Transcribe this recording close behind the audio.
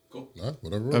All right,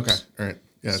 whatever works. Okay, all right.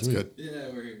 Yeah, that's good. Yeah,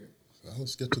 we're here. Well,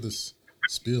 let's get to this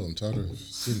spiel. I'm tired of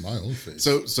seeing my own face.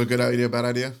 So good idea, bad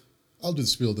idea? I'll do the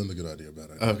spiel, then the good idea, bad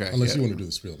idea. Okay, Unless yeah. you want to do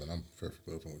the spiel, then I'm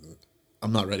perfectly open with it.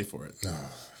 I'm not ready for it. All right,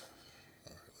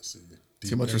 let's see.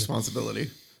 Too much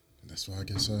responsibility. That's why I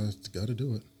guess I got to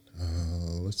do it.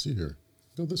 Let's see here.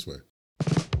 Go this way.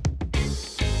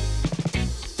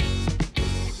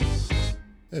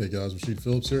 Hey guys, Rashid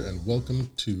Phillips here, and welcome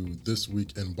to This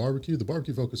Week in Barbecue, the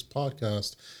barbecue-focused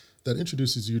podcast that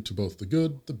introduces you to both the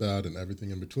good, the bad, and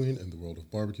everything in between in the world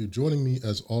of barbecue. Joining me,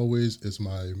 as always, is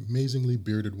my amazingly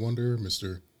bearded wonder,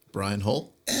 Mr. Brian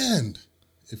Hull. And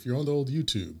if you're on the old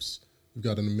YouTubes, we've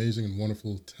got an amazing and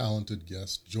wonderful, talented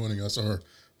guest joining us, our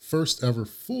first ever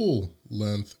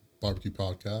full-length barbecue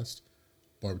podcast,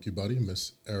 barbecue buddy,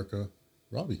 Miss Erica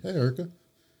Roby. Hey, Erica.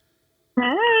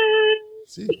 Hi.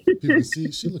 See, people see,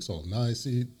 she looks all nice.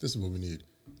 See, this is what we need.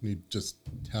 We need just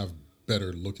have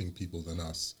better looking people than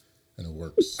us, and it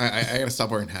works. I gotta stop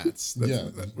wearing hats. We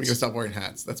gotta stop wearing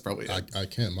hats. That's probably it. I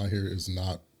can't. My hair is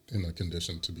not in a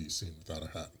condition to be seen without a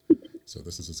hat. So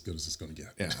this is as good as it's going to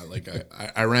get. Yeah, like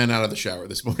I ran out of the shower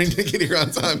this morning to get here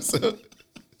on time. So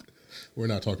we're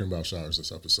not talking about showers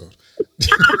this episode.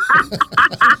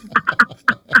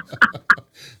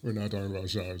 We're not talking about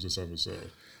showers this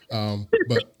episode.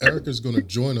 But Erica's going to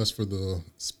join us for the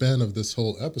span of this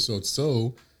whole episode.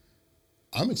 So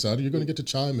I'm excited. You're going to get to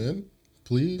chime in.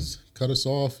 Please cut us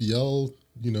off, yell,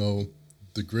 the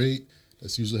great.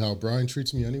 That's usually how Brian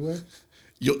treats me anyway.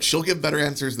 She'll give better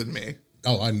answers than me.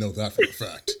 Oh, I know that for a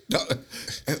fact. No,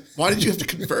 why did you have to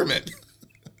confirm it?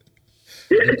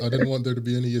 I didn't want there to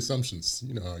be any assumptions.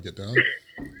 You know how I get down.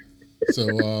 So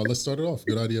let's start it off.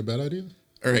 Good idea, bad idea?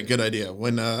 All right, good idea.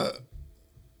 When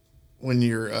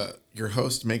your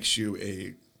host makes you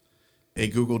a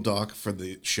Google Doc for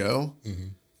the show, mm-hmm.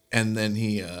 and then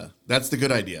that's the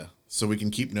good idea. So we can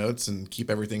keep notes and keep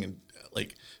everything and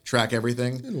track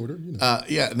everything in order.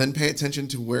 And then pay attention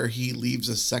to where he leaves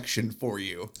a section for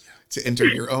you to enter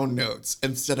your own notes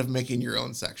instead of making your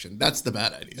own section. That's the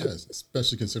bad idea. Yes,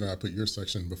 especially considering I put your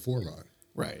section before mine.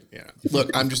 Right. Yeah. Look,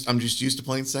 I'm just used to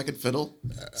playing second fiddle.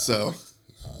 So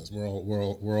we're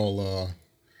all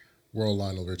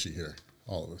Lionel Richie here,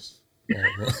 all of us.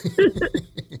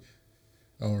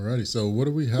 Alrighty. So what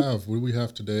do we have? What do we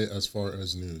have today as far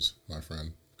as news, my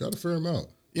friend? Got a fair amount.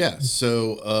 Yeah.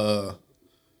 So,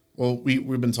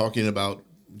 we've been talking about.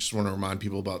 Just want to remind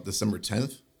people about December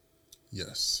 10th.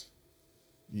 Yes.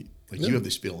 You have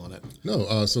the spiel on it.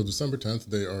 No. So December 10th,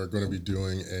 they are going to be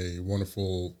doing a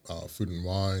wonderful food and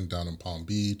wine down in Palm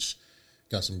Beach.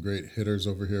 Got some great hitters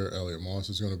over here. Elliot Moss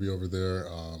is going to be over there.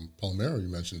 Palmero, you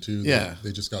mentioned too. Yeah.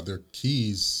 They just got their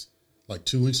keys like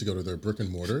 2 weeks ago to their brick and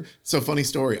mortar. So funny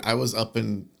story. I was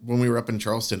when we were up in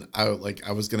Charleston, I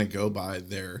was going to go by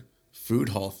their food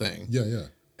hall thing. Yeah, yeah.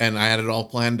 And I had it all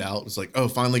planned out. It was like, oh,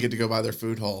 finally get to go by their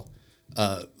food hall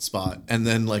spot. And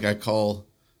then I call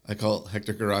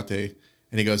Hector Garate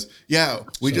and he goes, yeah,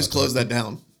 we just closed that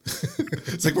down.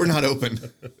 It's like, we're not open.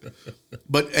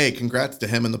 But hey, congrats to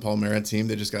him and the Palmera team.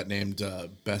 They just got named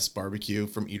Best Barbecue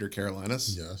from Eater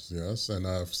Carolinas. Yes.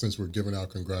 And since we're giving out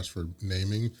congrats for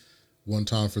naming, one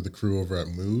time for the crew over at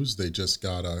Moose, they just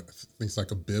got I think it's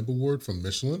like a bib award from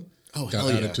Michelin. Oh, got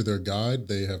hell yeah. added to their guide.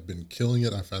 They have been killing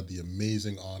it. I've had the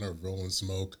amazing honor of rolling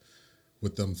smoke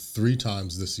with them 3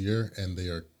 times this year, and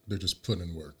they're just putting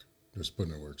in work. They're just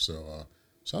putting in work. So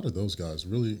shout out to those guys,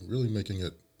 really, really making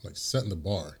it setting the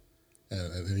bar.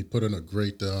 And he put in a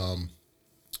great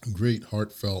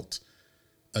heartfelt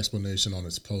explanation on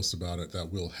his post about it that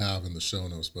we'll have in the show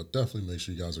notes. But definitely make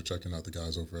sure you guys are checking out the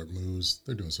guys over at Moose.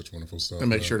 They're doing such wonderful stuff. And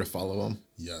make sure to follow them.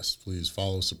 Yes, please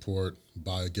follow, support,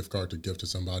 buy a gift card to give to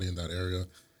somebody in that area.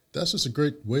 That's just a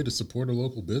great way to support a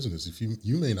local business. If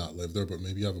you may not live there, but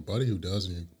maybe you have a buddy who does,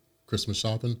 and you're Christmas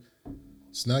shopping,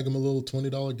 snag them a little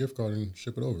 $20 gift card and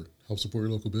ship it over. Help support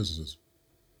your local businesses.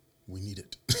 We need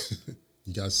it.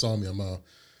 You guys saw me. I'm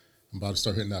about to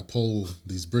start hitting that pole.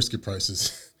 These brisket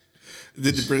prices.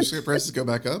 Did the brisket prices go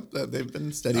back up? They've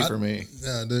been steady for me.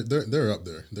 Yeah, they're up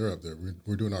there. They're up there.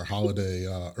 We're doing our holiday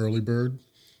early bird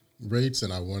rates,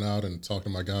 and I went out and talked to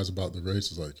my guys about the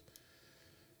rates. It's like,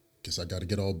 guess I got to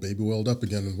get all baby oiled up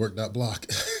again and work that block.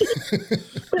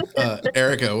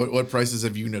 Erica, what prices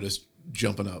have you noticed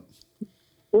jumping up?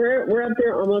 We're up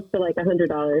there almost to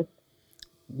 $100.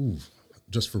 Ooh,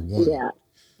 just for one. Yeah.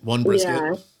 One brisket?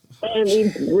 Yeah. And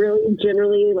we really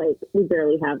generally, we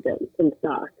barely have them in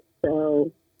stock.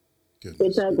 So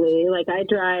it's ugly. I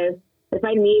drive, if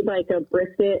I need a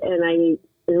brisket and I need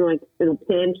in a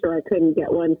pinch or I couldn't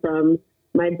get one from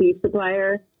my beef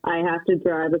supplier, I have to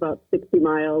drive about 60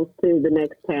 miles to the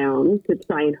next town to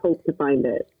try and hope to find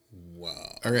it.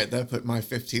 Wow. All right, that put my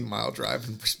 15-mile drive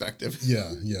in perspective.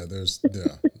 Yeah,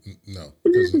 no.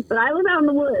 But I live out in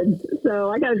the woods, so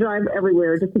I got to drive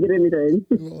everywhere just to get anything.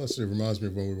 Well, it reminds me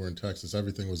of when we were in Texas.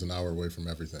 Everything was an hour away from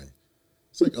everything.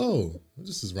 It's like, oh,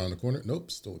 this is around the corner. Nope,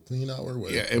 still a clean hour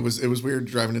away. Yeah, it was weird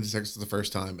driving into Texas the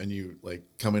first time, and you like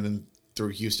coming in through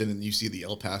Houston, and you see the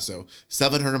El Paso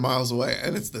 700 miles away,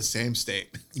 and it's the same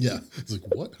state. Yeah, it's like,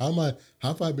 what? How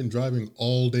have I been driving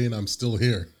all day and I'm still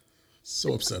here?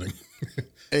 So upsetting.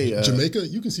 Hey, Jamaica,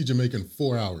 you can see Jamaica in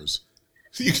 4 hours.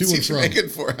 You can see Jamaica in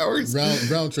 4 hours.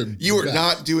 Round trip. You were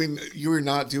not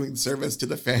doing service to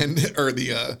the fan or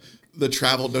the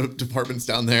travel departments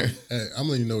down there. Hey, I'm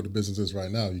letting you know what the business is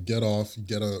right now. You get off,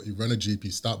 you rent a Jeep,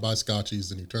 you stop by Scotchy's,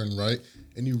 then you turn right,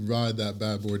 and you ride that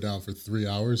bad boy down for 3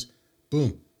 hours.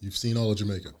 Boom, you've seen all of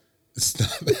Jamaica. It's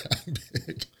not that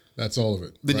big. That's all of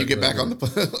it. Then you get back on the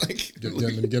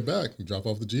then you get back, you drop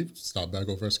off the Jeep, stop back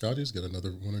over at Scotchy's, get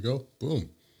another one to go. Boom.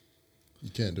 You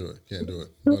can't do it.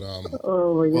 But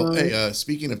Oh my God. well, hey,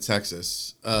 speaking of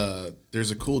Texas,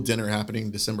 there's a cool dinner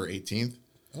happening December 18th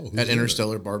at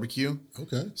Interstellar Barbecue.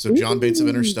 Okay. So John Bates of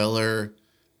Interstellar,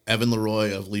 Evan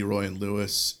Leroy of Leroy and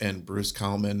Lewis, and Bruce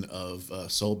Kalman of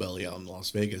Soul Belly out in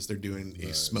Las Vegas. They're doing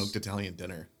a smoked Italian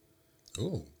dinner.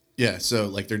 Oh. Yeah, so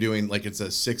like they're doing like it's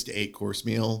a 6 to 8 course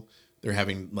meal. They're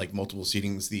having like multiple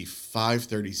seatings. The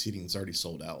 5:30 seating is already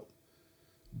sold out.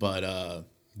 But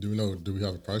do we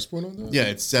have a price point on that? yeah,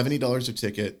 it's $70 a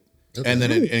ticket, and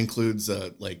then it includes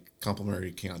like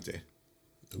complimentary Chianti.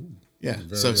 Ooh. Yeah,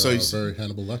 Very, very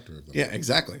Hannibal Lecter of them. Yeah,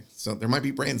 exactly. So there might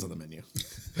be brains on the menu.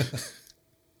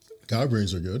 Cow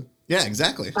brains are good. Yeah,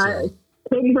 exactly.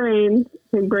 Pig brains.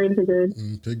 Pig brains are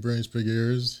good. Pig brains, pig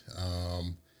ears.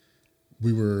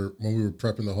 When we were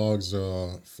prepping the hogs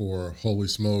for Holy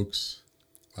Smokes,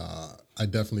 I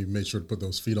definitely made sure to put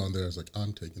those feet on there. I was like,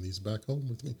 I'm taking these back home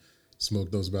with me.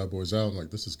 Smoke those bad boys out. I'm like,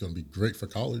 this is going to be great for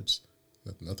collards.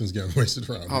 Nothing's getting wasted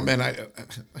around here. Oh man, I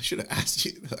should have asked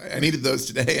you. I needed those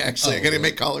today. Actually, I got to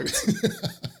make collards.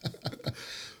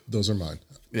 Those are mine.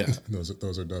 Yeah,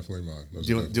 those are definitely mine.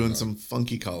 Doing some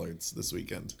funky collards this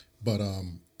weekend. But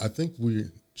I think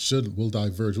we'll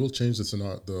diverge. We'll change this in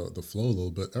the flow a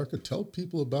little bit. Erica, tell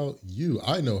people about you.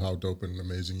 I know how dope and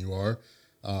amazing you are.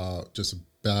 Just a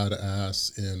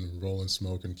badass in roll and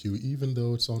smoke and Q, even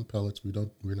though it's on pellets. We're not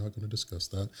going to discuss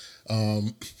that.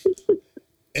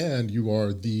 And you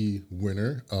are the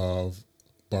winner of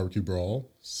Barbecue Brawl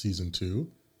Season 2,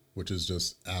 which is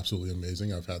just absolutely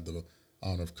amazing. I've had the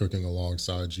honor of cooking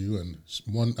alongside you, and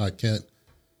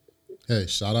hey,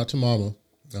 shout out to Mama.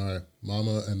 All right,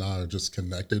 Mama and I are just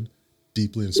connected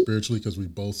deeply and spiritually because we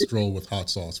both stroll with hot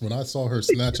sauce. When I saw her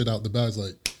snatch it out the bag, I was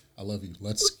like, I love you.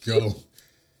 Let's go.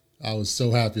 I was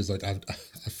so happy. It's like I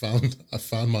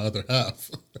found my other half.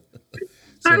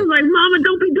 So, I was like, Mama,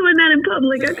 don't be doing that in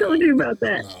public. I told you about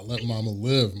that. Nah, let Mama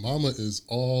live. Mama is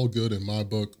all good in my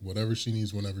book. Whatever she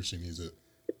needs, whenever she needs it,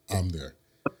 I'm there.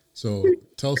 So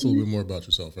tell us a little bit more about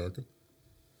yourself, Erica.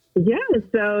 Yeah,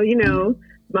 so,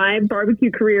 my barbecue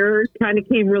career kind of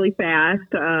came really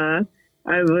fast. I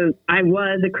was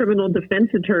a criminal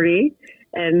defense attorney,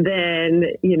 and then,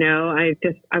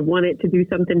 I wanted to do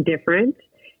something different,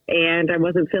 and I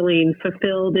wasn't feeling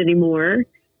fulfilled anymore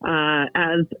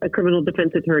as a criminal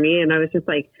defense attorney. And I was just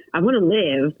like, I want to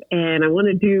live and I want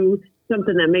to do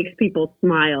something that makes people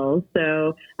smile.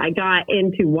 So I got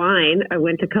into wine. I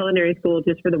went to culinary school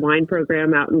just for the wine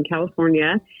program out in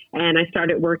California. And I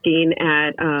started working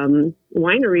at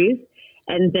wineries.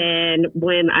 And then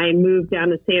when I moved down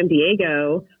to San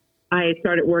Diego, I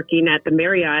started working at the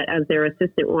Marriott as their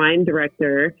assistant wine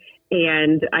director.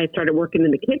 And I started working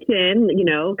in the kitchen,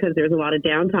 because there was a lot of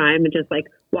downtime and just like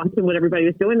watching what everybody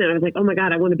was doing. And I was like, oh my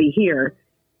God, I want to be here.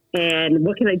 And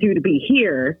what can I do to be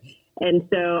here? And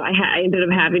so I ended up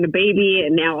having a baby,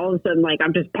 and now all of a sudden, like,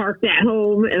 I'm just parked at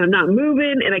home and I'm not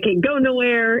moving and I can't go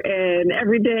nowhere. And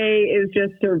every day is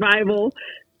just survival.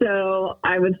 So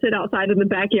I would sit outside in the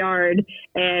backyard,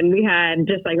 and we had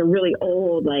just like a really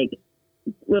old, like,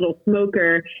 little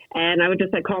smoker, and I would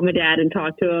just like call my dad and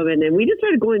talk to him, and then we just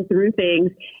started going through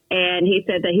things. And he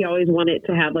said that he always wanted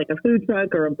to have like a food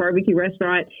truck or a barbecue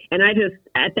restaurant, and I just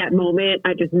at that moment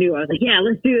I just knew. I was like, yeah,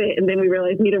 let's do it. And then we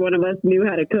realized neither one of us knew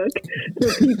how to cook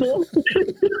for people. So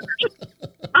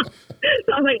I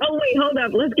was like, oh wait, hold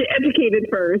up, let's get educated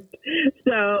first.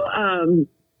 So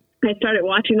I started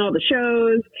watching all the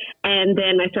shows, and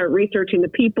then I started researching the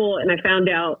people, and I found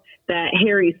out that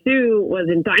Harry Sue was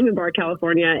in Diamond Bar,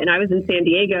 California, and I was in San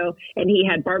Diego, and he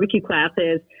had barbecue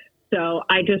classes. So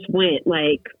I just went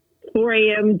like 4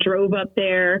 a.m., drove up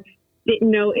there,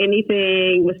 didn't know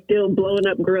anything, was still blowing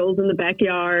up grills in the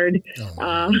backyard,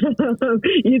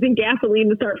 using gasoline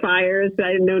to start fires.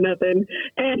 I didn't know nothing.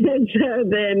 And so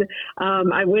then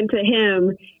I went to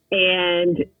him,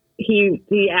 and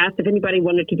he asked if anybody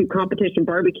wanted to do competition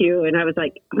barbecue, and I was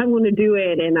like, I want to do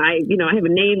it, and I have a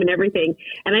name and everything,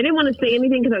 and I didn't want to say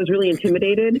anything because I was really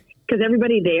intimidated because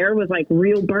everybody there was like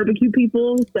real barbecue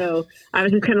people, so I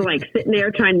was just kind of like sitting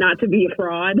there trying not to be a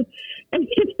fraud.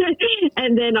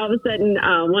 And then all of a sudden,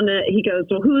 he goes,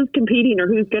 well, who's competing or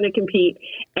who's going to compete?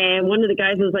 And one of the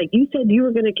guys was like, you said you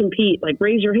were going to compete, like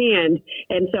raise your hand.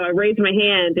 And so I raised my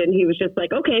hand, and he was just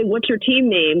like, okay, what's your team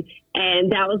name?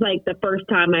 And that was like the first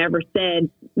time I ever said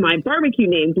my barbecue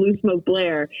name, Blue Smoke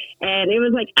Blair. And it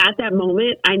was like at that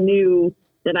moment, I knew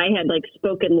that I had like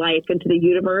spoken life into the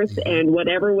universe, and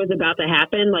whatever was about to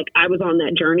happen, like I was on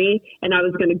that journey and I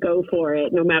was going to go for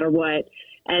it no matter what.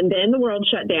 And then the world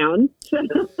shut down.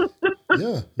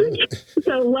 Yeah.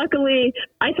 So luckily,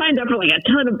 I signed up for like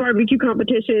a ton of barbecue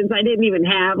competitions. I didn't even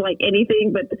have like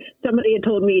anything, but somebody had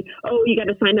told me, "Oh, you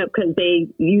got to sign up because they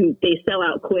sell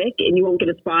out quick and you won't get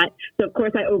a spot." So of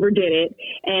course I overdid it,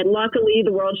 and luckily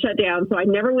the world shut down. So I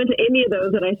never went to any of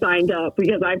those that I signed up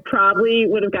because I probably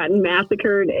would have gotten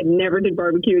massacred and never did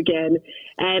barbecue again.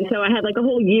 And so I had like a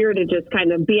whole year to just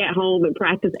kind of be at home and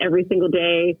practice every single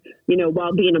day,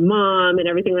 while being a mom and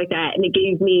everything like that. And it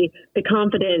gave me the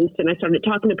confidence, and I started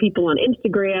talking to people on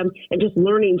Instagram and just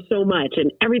learning so much.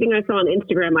 And everything I saw on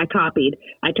Instagram, I copied.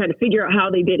 I tried to figure out how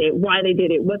they did it, why they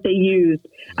did it, what they used.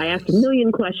 I asked a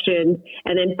million questions.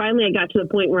 And then finally I got to the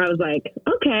point where I was like,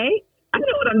 okay, I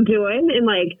know what I'm doing. And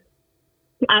like,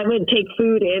 I would take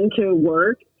food into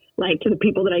work, like to the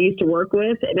people that I used to work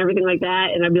with and everything like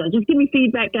that. And I'd be like, just give me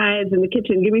feedback, guys, in the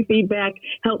kitchen. Give me feedback.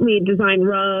 Help me design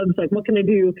rubs. Like, what can I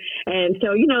do? And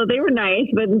so, they were nice,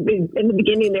 but in the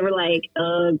beginning they were like,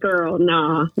 girl,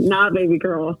 nah, baby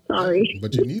girl. Sorry.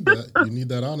 But you need that. You need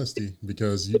that honesty,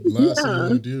 because last thing you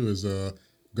want to do is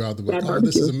go out the way. Oh,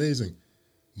 this is amazing.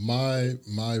 My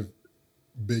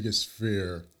biggest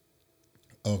fear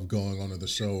of going onto the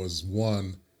show is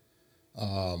one,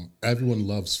 everyone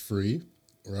loves free.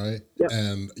 Right. Yep.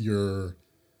 And your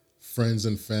friends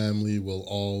and family will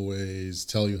always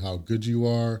tell you how good you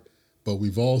are. But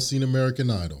we've all seen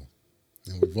American Idol,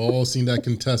 and we've all seen that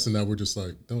contestant that we're just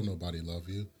like, don't nobody love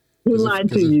you. Who lied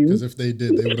to you? Because if they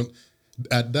did, they would have.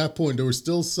 At that point, there was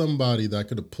still somebody that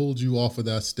could have pulled you off of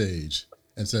that stage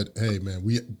and said, hey, man,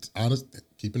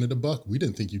 keeping it a buck, we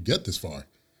didn't think you'd get this far.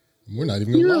 We're not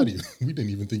even going to lie to you. We didn't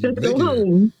even think you'd make it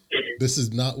here. This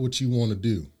is not what you want to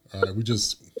do. All right. We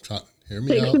just try. Hear me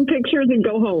Take out. some pictures and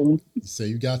go home. You say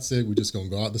you got sick, we're just gonna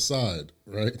go out the side,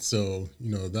 right? So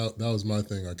that was my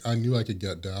thing. Like, I knew I could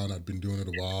get down. I'd been doing it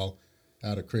a while. I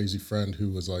had a crazy friend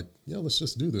who was like, "Yeah, let's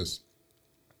just do this,"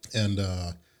 and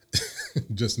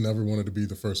just never wanted to be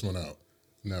the first one out.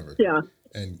 Never. Yeah.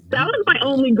 And that was my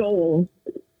only goal.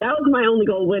 That was my only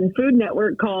goal when Food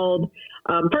Network called.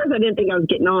 First, I didn't think I was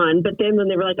getting on, but then when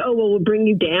they were like, "Oh, well, we'll bring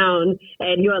you down,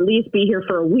 and you'll at least be here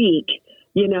for a week."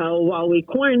 While we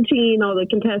quarantine all the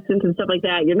contestants and stuff like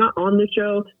that, you're not on the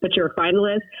show, but you're a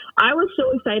finalist. I was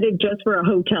so excited just for a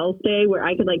hotel stay where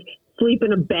I could like sleep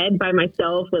in a bed by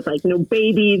myself with like no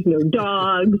babies, no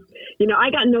dogs. I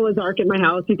got Noah's Ark in my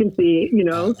house. You can see,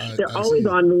 they're always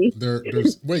on me.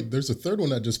 There's a third one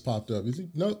that just popped up.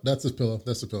 No, that's a pillow.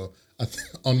 That's a pillow.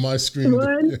 On my screen.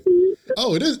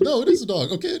 Oh, it is. No, it is a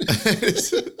dog. Okay.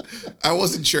 I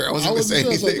wasn't sure. I wasn't going to say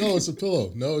anything. Like, no, it's a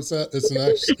pillow. No, it's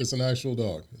an actual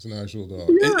dog. It's an actual dog.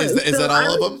 Yeah, is that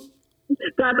all of them?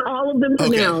 That's all of them for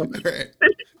now. All right.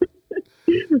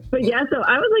 But yeah, so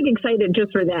I was like excited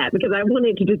just for that because I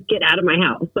wanted to just get out of my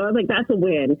house. So I was like, that's a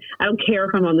win. I don't care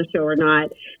if I'm on the show or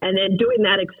not. And then doing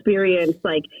that experience,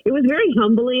 like it was very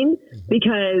humbling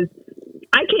because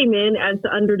I came in as the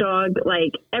underdog.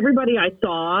 Like everybody I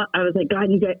saw, I was like,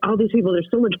 God, you guys, all these people, they're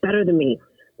so much better than me.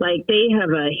 Like they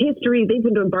have a history. They've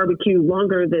been doing barbecue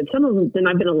longer than some of them than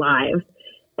I've been alive.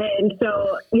 And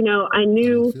so, I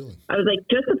knew, I was like,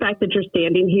 just the fact that you're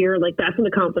standing here, like, that's an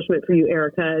accomplishment for you,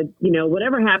 Erica.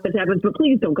 Whatever happens, but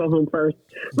please don't go home first.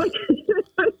 Like,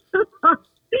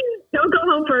 don't go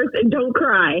home first and don't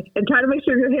cry and try to make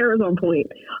sure your hair is on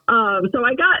point. So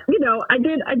I got,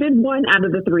 I did one out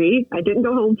of the three. I didn't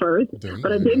go home first,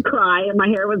 but I did cry and my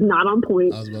hair was not on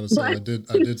point. I was about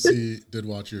to say, I did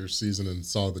watch your season and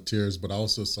saw the tears, but I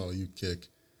also saw you kick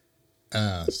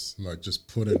ass, like just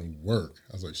put in work.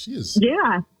 I was like, she is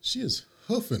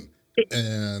hoofing.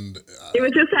 And it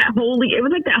was just that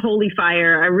holy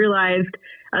fire. I realized,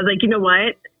 I was like, you know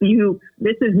what?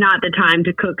 This is not the time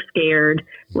to cook scared.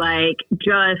 Like,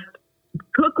 just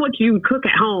cook what you cook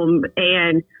at home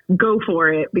and go for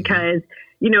it, because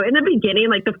you know, in the beginning,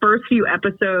 like the first few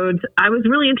episodes, I was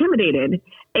really intimidated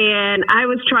and I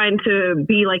was trying to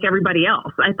be like everybody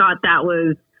else. I thought that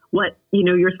was what, you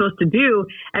know, you're supposed to do.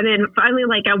 And then finally,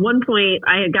 like at one point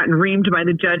I had gotten reamed by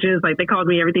the judges. Like they called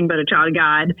me everything but a child of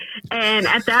God. And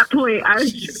at that point I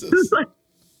was just like,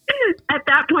 at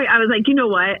that point I was like, you know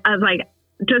what? I was like,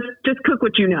 just cook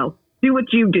what you know, do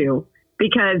what you do,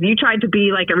 because you tried to be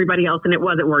like everybody else and it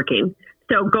wasn't working.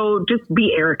 So go just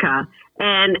be Erica.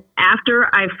 And after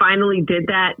I finally did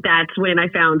that, that's when I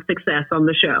found success on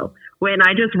the show. When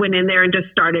I just went in there and just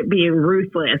started being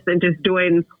ruthless and just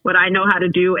doing what I know how to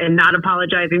do and not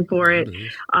apologizing for it.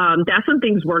 That's when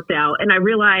things worked out. And I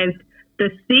realized the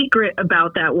secret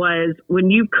about that was when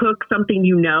you cook something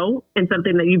you know and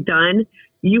something that you've done,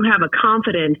 you have a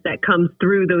confidence that comes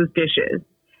through those dishes.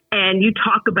 And you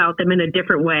talk about them in a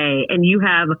different way, and you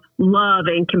have love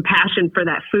and compassion for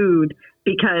that food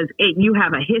because you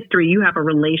have a history, you have a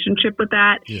relationship with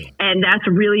that. Yeah. And that's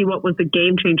really what was the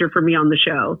game changer for me on the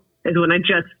show, is when I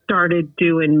just started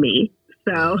doing me.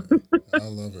 So I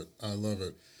love it. I love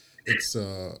it.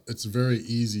 It's very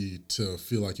easy to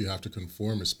feel like you have to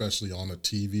conform, especially on a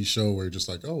TV show where you're just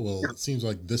like, oh, well, it seems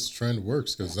like this trend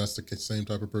works because that's the same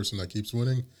type of person that keeps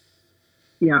winning.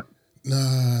 Yeah. Nah,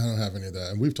 I don't have any of that.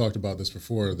 And we've talked about this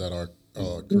before, that our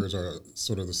careers are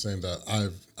sort of the same, that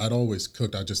I'd always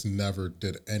cooked. I just never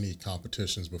did any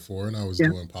competitions before. And I was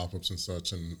doing pop-ups and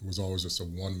such, and was always just a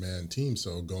one-man team.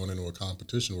 So going into a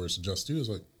competition where it's just you, is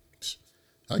like,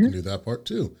 I can do that part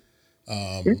too.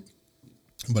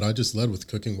 But I just led with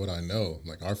cooking what I know.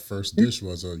 Like our first dish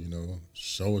was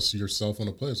show us yourself on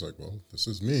a plate. It's like, well, this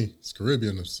is me. It's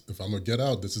Caribbean. If I'm going to get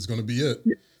out, this is going to be it.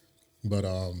 But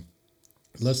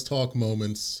let's talk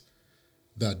moments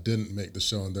that didn't make the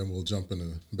show, and then we'll jump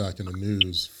back into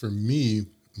news. For me,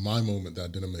 my moment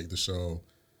that didn't make the show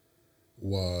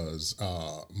was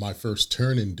my first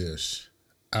turn-in dish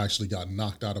actually got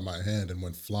knocked out of my hand and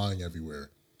went flying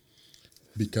everywhere.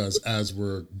 Because as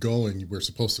we're going, we're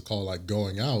supposed to call like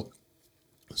going out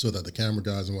so that the camera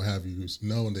guys and what have you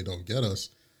know and they don't get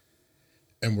us.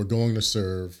 And we're going to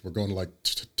serve. We're going to like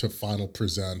to final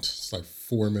present. It's like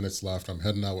 4 minutes left. I'm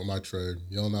heading out with my tray,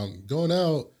 yelling out, going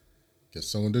out. Guess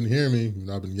someone didn't hear me.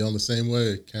 I've been yelling the same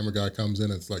way. Camera guy comes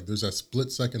in. And it's like there's that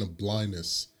split second of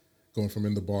blindness going from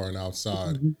in the bar and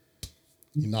outside.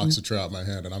 He knocks the tray out of my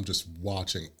hand, and I'm just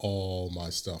watching all my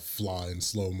stuff fly in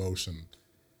slow motion.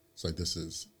 It's like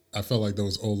I felt like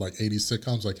those old like 80s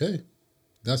sitcoms, like, hey,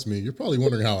 that's me. You're probably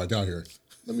wondering how I got here.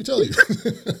 Let me tell you.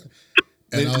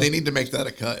 They need to make that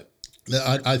a cut.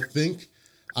 I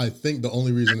think the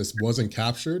only reason this wasn't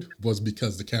captured was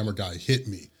because the camera guy hit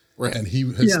me. Right. And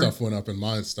his stuff went up and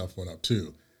my stuff went up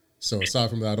too. So aside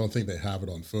from that, I don't think they have it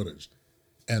on footage.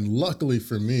 And luckily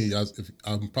for me,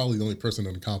 I'm probably the only person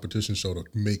in a competition show to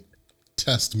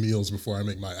test meals before I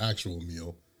make my actual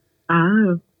meal.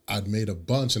 Oh. I'd made a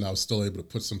bunch and I was still able to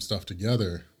put some stuff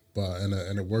together,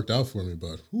 and it worked out for me.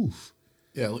 But whew.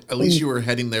 Yeah, at least you were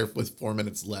heading there with 4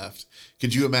 minutes left.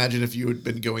 Could you imagine if you had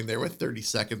been going there with 30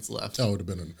 seconds left? Oh, it would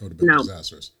have been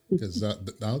disastrous. Because I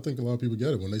don't think a lot of people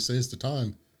get it. When they say it's the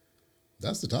time,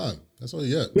 that's the time. That's all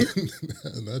you get.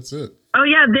 And that's it. Oh,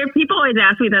 yeah. People always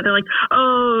ask me that. They're like,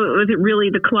 oh, was it really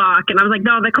the clock? And I was like,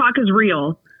 no, the clock is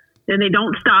real. And they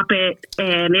don't stop it,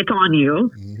 and it's on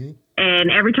you. Mm-hmm.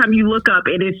 And every time you look up,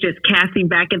 it is just casting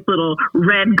back its little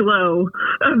red glow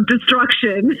of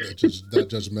destruction. That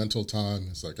judgmental time.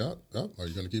 It's like, are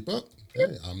you going to keep up?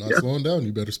 Hey, I'm not slowing down.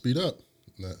 You better speed up.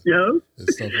 Yeah.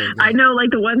 Stuff like I know, like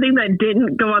the one thing that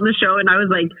didn't go on the show, and I was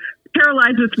like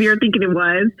paralyzed with fear thinking it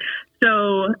was.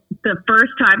 So the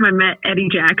first time I met Eddie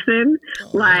Jackson,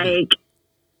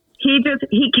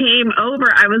 he came over.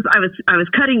 I was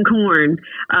cutting corn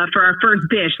for our first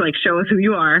dish, like show us who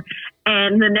you are.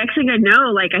 And the next thing I know,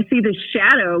 like I see this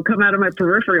shadow come out of my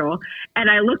peripheral,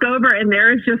 and I look over, and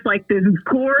there is just like this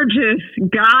gorgeous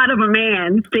god of a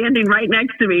man standing right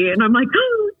next to me, and I'm like,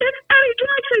 oh, it's Eddie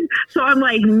Jackson. So I'm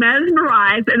like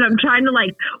mesmerized, and I'm trying to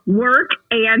like work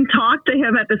and talk to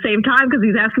him at the same time because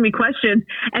he's asking me questions.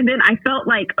 And then I felt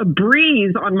like a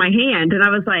breeze on my hand, and I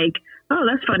was like, oh,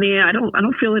 that's funny. I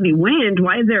don't feel any wind.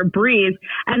 Why is there a breeze?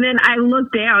 And then I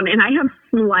look down, and I have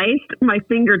sliced my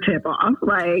fingertip off,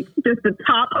 like just the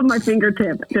top of my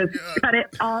fingertip, just cut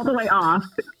it all the way off.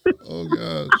 Oh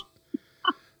gosh.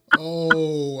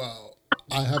 Oh wow.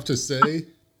 I have to say,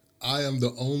 I am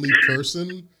the only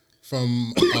person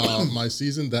from my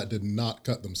season that did not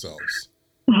cut themselves.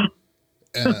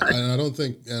 And I don't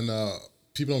think,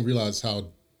 people don't realize how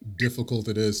difficult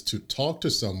it is to talk to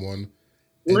someone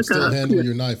and still handle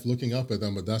your knife looking up at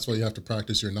them, but that's why you have to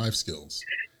practice your knife skills.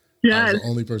 Yes. I was the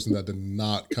only person that did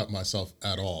not cut myself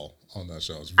at all on that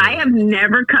show. I have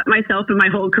never cut myself in my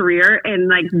whole career, and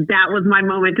like that was my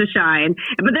moment to shine.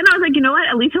 But then I was like, you know what?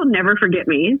 At least he'll never forget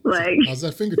me. Like, how's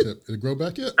that fingertip? Did it grow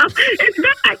back yet? Oh, it's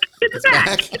back. It's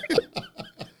back.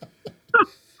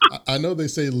 I know they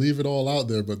say leave it all out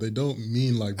there, but they don't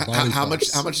mean like body how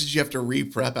parts. much did you have to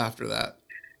re-prep after that?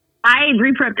 I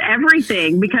re-prepped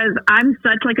everything because I'm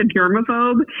such like a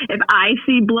germaphobe. If I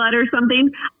see blood or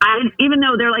something, even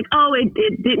though they're like, oh, it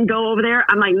didn't go over there,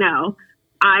 I'm like, no,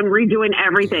 I'm redoing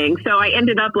everything. So I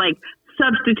ended up like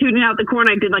substituting out the corn.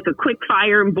 I did like a quick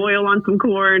fire and boil on some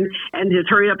corn and just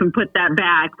hurry up and put that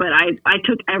back. But I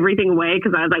took everything away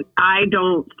because I was like, I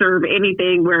don't serve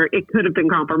anything where it could have been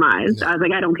compromised. I was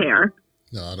like, I don't care.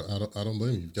 No, I don't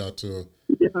blame you. You've got to.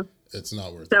 Yeah. It's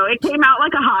not worth it. So it came out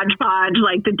like a hodgepodge.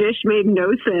 Like the dish made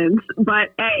no sense,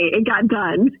 but hey, it got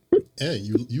done. Hey,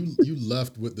 you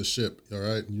left with the ship, all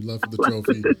right? You left with the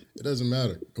trophy. It doesn't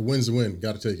matter. A win's a win.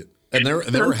 Got to take it. And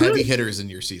there were heavy hitters in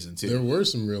your season too. There were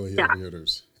some really heavy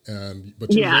hitters,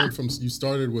 but you learned from. You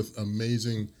started with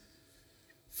amazing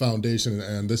foundation,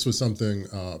 and this was something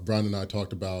Brian and I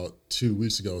talked about 2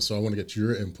 weeks ago. So I want to get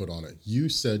your input on it. You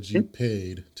said you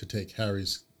paid to take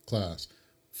Harry's class.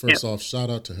 First off, shout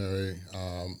out to Harry.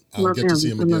 I'll get to see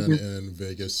him again in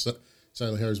Vegas.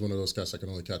 Sadly, Harry's one of those guys I can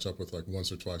only catch up with like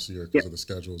once or twice a year because of the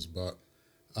schedules. But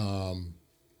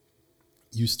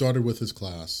you started with his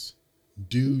class.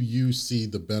 Do you see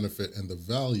the benefit and the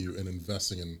value in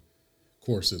investing in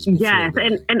courses? Yes,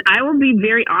 and I will be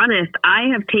very honest. I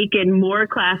have taken more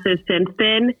classes since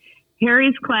then.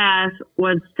 Harry's class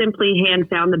was simply hands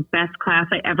down the best class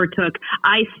I ever took.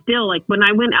 I still, like when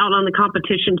I went out on the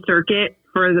competition circuit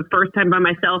for the first time by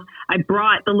myself, I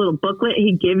brought the little booklet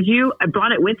he gives you. I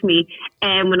brought it with me.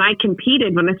 And when I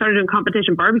competed, when I started doing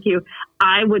competition barbecue,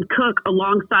 I would cook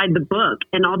alongside the book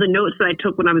and all the notes that I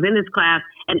took when I was in his class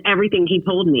and everything he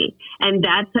told me. And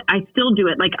I still do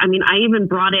it. Like, I mean, I even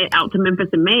brought it out to Memphis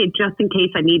in May just in case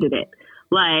I needed it.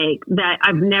 Like that,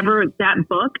 that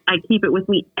book, I keep it with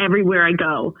me everywhere I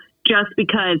go just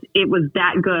because it was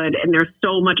that good. And there's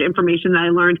so much information that I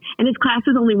learned. And his class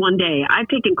is only one day. I've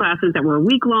taken classes that were a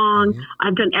week long. Mm-hmm.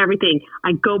 I've done everything.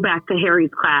 I go back to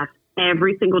Harry's class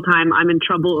every single time I'm in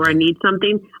trouble or I need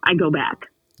something. I go back.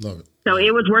 Love it. So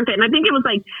it was worth it. And I think it was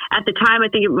like, at the time, I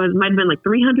think might have been like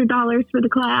 $300 for the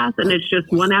class. And it's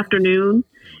just one afternoon.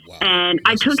 Wow. And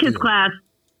I took his class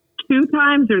 2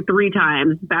 times or 3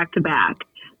 times back to back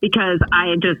because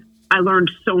I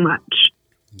learned so much.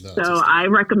 So I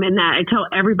recommend that. I tell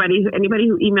anybody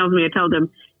who emails me, I tell them,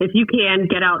 if you can,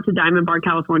 get out to Diamond Bar,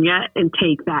 California and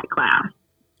take that class.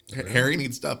 Harry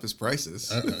needs to up his prices.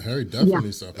 Harry definitely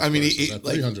needs to up his prices. At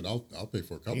 $300, I'll pay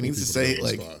for a couple. He needs to say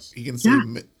class. He can say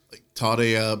taught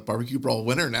a barbecue brawl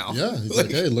winner now. Yeah, he's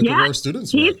like, hey, look at our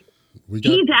students.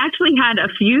 He's actually had a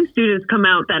few students come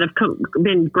out that have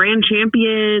been grand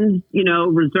champions,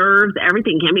 reserves,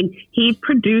 everything. I mean, he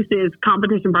produces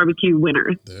competition barbecue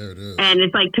winners. There it is. And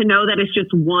it's like to know that it's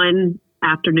just one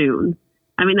afternoon.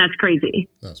 I mean, that's crazy.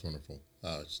 That's wonderful.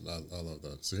 I love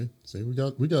that. See,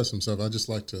 we got some stuff. I just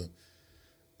like to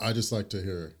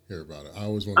hear about it. I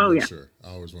always want to make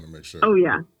sure. Oh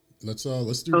yeah. Let's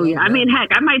do. Oh yeah, I mean, heck,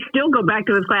 I might still go back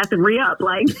to his class and re-up.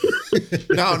 Like,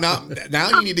 no, now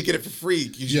you need to get it for free.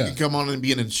 You can come on and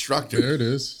be an instructor. There it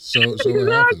is. So what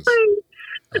happens?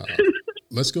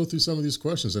 Let's go through some of these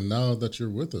questions. And now that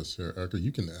you're with us here, Erica,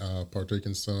 you can partake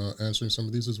in answering some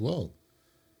of these as well.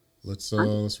 Let's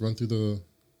run through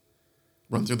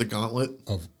the gauntlet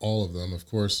of all of them. Of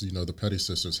course, the Petty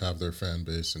Sisters have their fan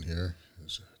base in here.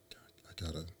 I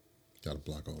gotta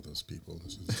block all those people.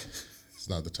 It's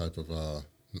not the type of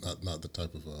not the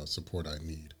type of support I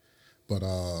need. But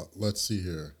let's see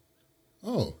here.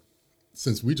 Oh,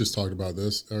 since we just talked about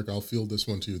this, Eric, I'll field this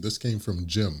one to you. This came from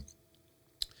Jim.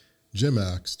 Jim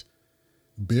asked,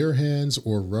 bare hands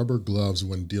or rubber gloves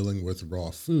when dealing with raw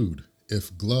food?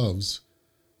 If gloves,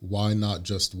 why not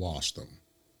just wash them?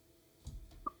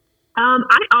 I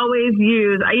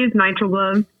use nitrile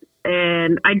gloves.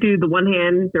 And I do the one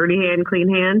hand, dirty hand, clean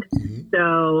hand. Mm-hmm.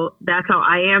 So that's how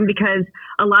I am, because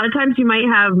a lot of times you might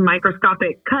have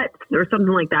microscopic cuts or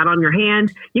something like that on your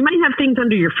hand. You might have things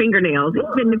under your fingernails.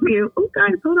 Even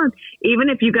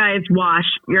if you guys wash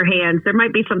your hands, there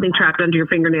might be something trapped under your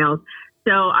fingernails.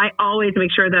 So I always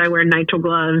make sure that I wear nitrile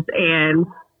gloves and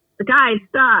the guys,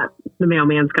 stop. The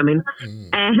mailman's coming. Mm.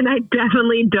 And I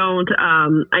definitely don't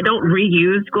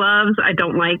reuse gloves. I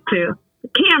don't like to.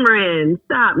 Cameron,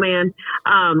 stop, man.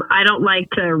 I don't like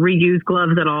to reuse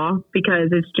gloves at all because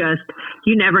it's just,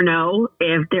 you never know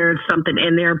if there's something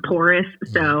in there porous.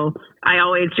 So I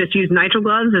always just use nitrile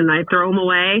gloves and I throw them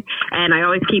away. And I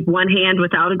always keep one hand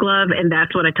without a glove. And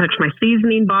that's what I touch my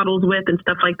seasoning bottles with and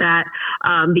stuff like that.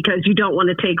 Because you don't want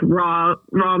to take raw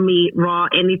meat, raw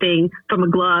anything from a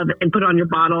glove and put on your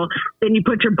bottle. Then you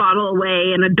put your bottle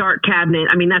away in a dark cabinet.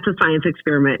 I mean, that's a science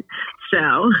experiment.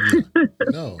 So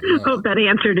No, hope that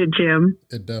answered it, Jim.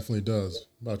 it definitely does.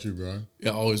 How about you, Brian?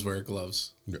 Yeah, always wear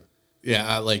gloves. Yeah. Yeah,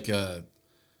 I like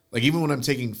even when I'm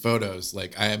taking photos,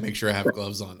 like I make sure I have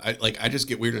gloves on. I just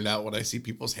get weirded out when I see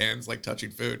people's hands like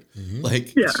touching food.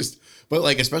 Like it's just, but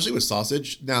like especially with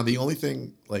sausage. Now the only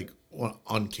thing like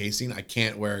on casing, I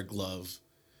can't wear a glove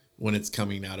when it's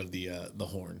coming out of the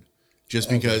horn, just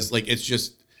because like it's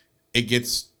just it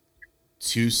gets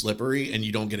too slippery and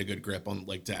you don't get a good grip on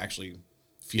like to actually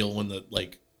feel when the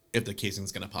like if the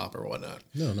casing's gonna pop or whatnot.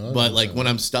 No, but like when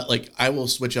I'm stuck, like I will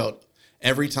switch out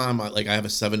every time. I have a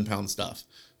 7-pound stuff.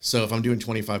 So if I'm doing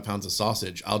 25 pounds of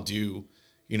sausage, I'll do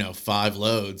 5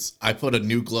 loads. I put a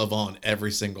new glove on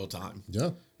every single time.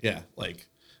 Yeah, like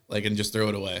and just throw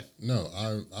it away. No,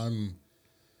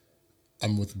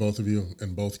 I'm with both of you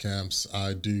in both camps.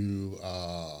 I do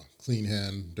clean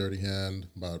hand, dirty hand,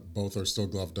 but both are still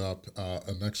gloved up.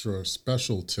 An extra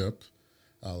special tip,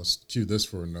 let's cue this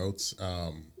for notes.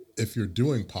 If you're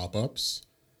doing pop-ups,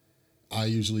 I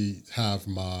usually have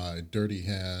my dirty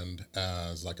hand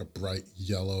as like a bright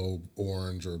yellow,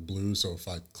 orange, or blue. So if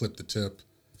I clip the tip,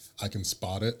 I can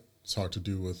spot it. It's hard to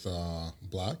do with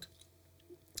black.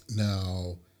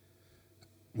 Now,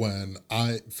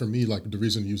 for me, like the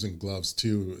reason using gloves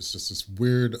too, it's just this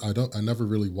weird, I never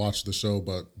really watched the show,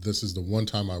 but this is the one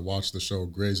time I watched the show,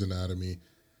 Grey's Anatomy.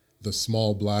 The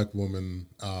small black woman,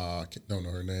 don't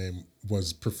know her name,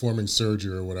 was performing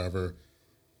surgery or whatever,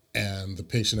 and the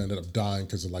patient ended up dying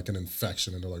because of like an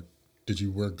infection. And they're like, did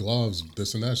you wear gloves,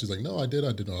 this and that? She's like, no, I did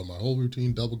my whole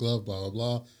routine, double glove, blah, blah,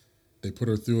 blah. They put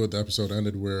her through it. The episode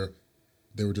ended where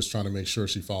they were just trying to make sure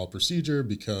she followed procedure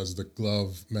because the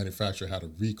glove manufacturer had a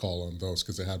recall on those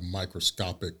because they had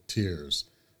microscopic tears.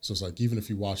 So it's like, even if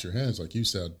you wash your hands, like you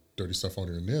said, dirty stuff on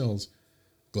your nails,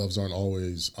 gloves aren't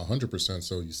always 100%.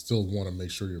 So you still want to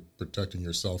make sure you're protecting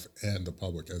yourself and the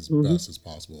public as best as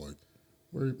possible. Like,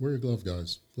 wear your glove,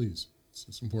 guys, please.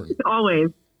 It's important.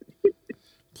 Always.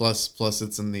 Plus,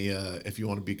 it's in the if you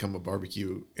want to become a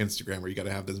barbecue Instagrammer, you got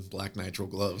to have those black nitrile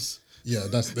gloves. Yeah,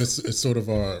 it's sort of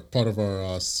our part of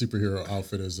our superhero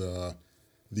outfit is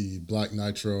the black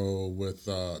nitro with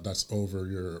that's over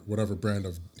your whatever brand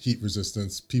of heat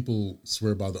resistance. People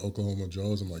swear by the Oklahoma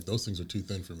Joes. I'm like, those things are too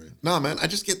thin for me. Nah, man, I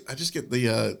just get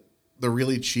the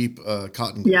really cheap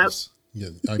cotton gloves. Yeah,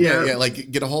 Yeah.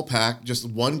 Like get a whole pack, just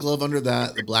one glove under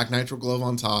that, the black nitrile glove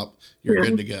on top. You're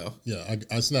good to go. Yeah,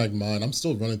 I snagged mine. I'm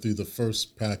still running through the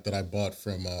first pack that I bought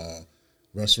from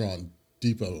Restaurant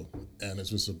Depot, and it's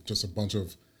just a bunch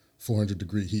of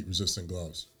 400-degree heat resistant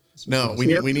gloves. No, we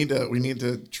need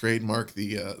to trademark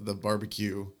the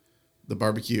barbecue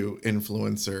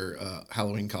influencer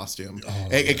Halloween costume. Oh,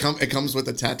 it comes with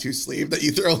a tattoo sleeve that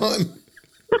you throw on.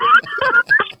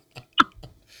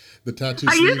 The tattoo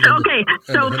sleeve.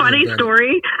 So funny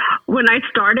story. When I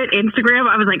started Instagram,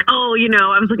 I was like,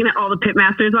 I was looking at all the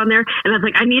pitmasters on there, and I was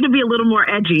like, I need to be a little more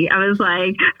edgy. I was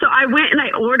like, so I went and I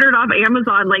ordered off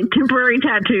Amazon like temporary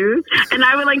tattoos, and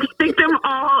I would like stick them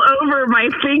all over my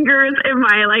fingers and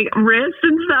my like wrists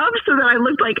and stuff, so that I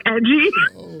looked like edgy.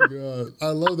 Oh god,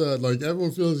 I love that. Like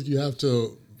everyone feels like you have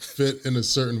to fit in a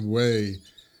certain way.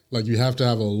 Like you have to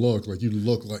have a look. Like you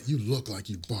look like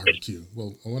you barbecue.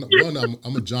 Well,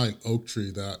 I'm a giant oak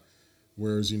tree that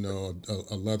wears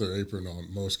a leather apron on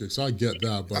most gigs. So I get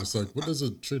that, but it's like, what does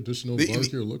a traditional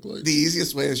barbecue look like? The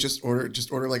easiest way is just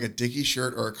order like a Dickie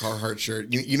shirt or a Carhartt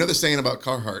shirt. You know the saying about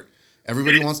Carhartt.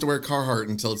 Everybody wants to wear Carhartt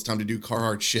until it's time to do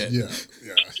Carhartt shit. Yeah.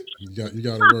 You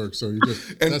got to work. So you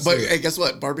just. But hey, guess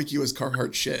what? Barbecue is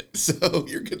Carhartt shit. So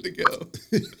you're good to go.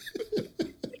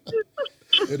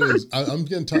 It is. I'm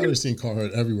getting tired of seeing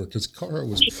Carhartt everywhere because Carhartt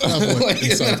was prevalent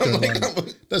in South Carolina.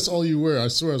 That's all you wear. I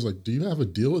swear. I was like, do you have a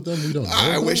deal with them? We don't know.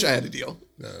 I wish I had a deal.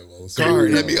 Yeah, well,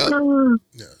 Carhartt, hit me up.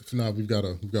 Yeah, if not, we've got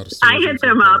to. I hit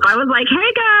them up. I was like, hey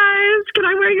guys, can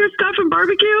I wear your stuff in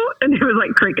barbecue? And it was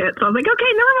like cricket. So I was like,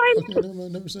 okay, never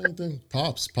mind. Never say anything.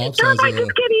 Pops just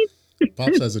kidding.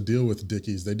 Pops has a deal with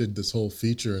Dickies. They did this whole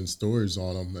feature and stories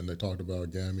on him, and they talked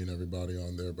about Gammy and everybody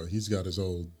on there. But he's got his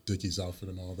old Dickies outfit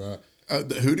and all that.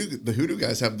 The Hoodoo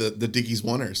guys have the Dickies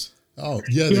oneers. Oh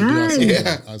yeah, they do.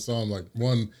 I saw them like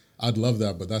one. I'd love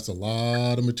that, but that's a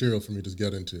lot of material for me to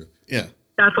get into. Yeah,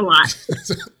 That's a lot.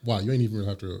 Wow, you ain't even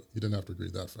have to. You didn't have to agree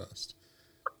that fast.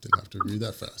 Didn't have to agree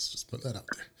that fast. Just put that out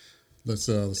there.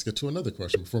 Let's get to another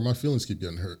question before my feelings keep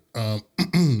getting hurt.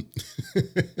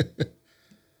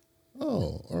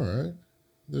 Oh, all right.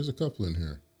 There's a couple in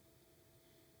here.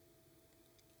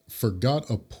 Forgot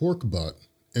a pork butt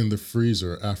in the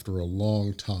freezer after a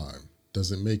long time.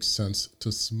 Does it make sense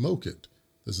to smoke it?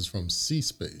 This is from C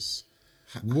Space.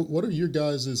 What are your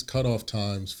guys' cutoff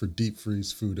times for deep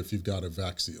freeze food if you've got it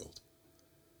vac sealed?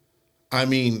 I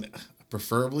mean,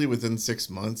 preferably within 6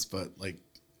 months, but like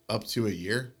up to a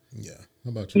year. Yeah.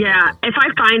 How about you? Yeah, if I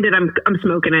find it, I'm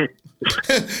smoking it.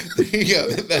 Yeah,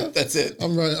 that's it.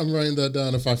 I'm writing that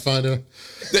down. If I find it,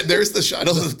 There's the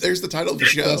title. There's the title of the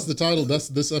show. that's the title. That's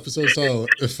this episode's title.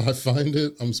 If I find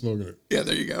it, I'm smoking it. Yeah,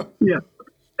 there you go. Yeah.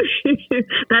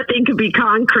 That thing could be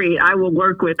concrete. I will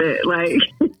work with it. Like,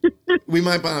 We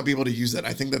might not be able to use that.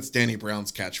 I think that's Danny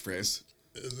Brown's catchphrase.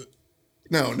 Is it?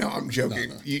 No, I'm joking.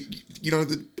 No. You know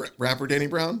the rapper Danny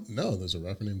Brown? No, there's a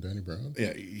rapper named Danny Brown.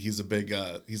 Yeah, he's a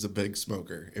big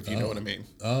smoker, if you know what I mean.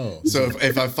 Oh, So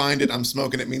if I find it, I'm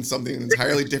smoking. It means something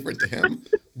entirely different to him.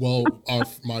 well,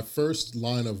 my first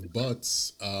line of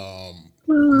butts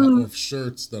of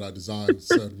shirts that I designed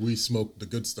said, "We smoke the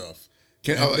good stuff."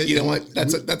 You know what?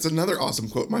 That's another awesome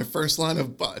quote. My first line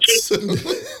of butts.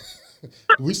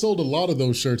 We sold a lot of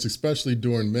those shirts, especially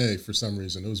during May. For some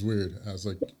reason, it was weird. I was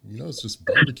like, it's just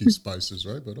barbecue spices,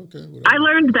 right? But okay, whatever. I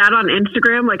learned that on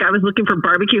Instagram. Like, I was looking for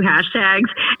barbecue hashtags,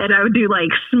 and I would do like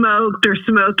smoked or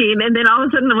smoking. And then all of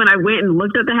a sudden, when I went and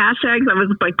looked at the hashtags, I was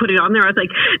like putting on there. I was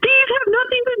like, these have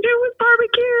nothing to do with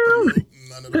barbecue.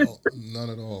 None at all. None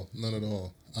at all. None at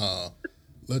all.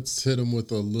 Let's hit them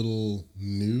with a little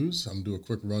news. I'm gonna do a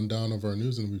quick rundown of our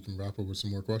news, and we can wrap up with some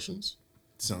more questions.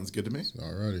 Sounds good to me.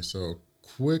 Alrighty, so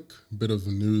quick bit of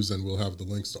news, and we'll have the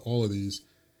links to all of these.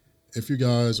 If you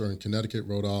guys are in Connecticut,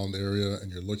 Rhode Island area,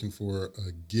 and you're looking for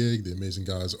a gig, the amazing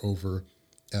guys over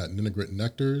at Ninegrit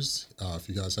Nectars. If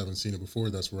you guys haven't seen it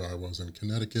before, that's where I was in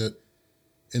Connecticut,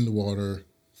 in the water,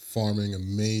 farming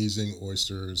amazing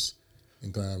oysters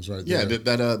and clams right there. Yeah,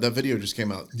 that video just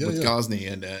came out with yeah.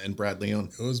 Gosney and Brad Leon.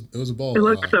 It was a ball. It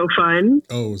looks so fun.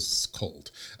 Oh, it was cold.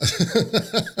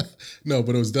 No,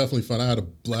 but it was definitely fun. I had a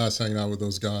blast hanging out with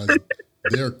those guys.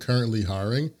 They're currently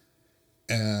hiring.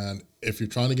 And if you're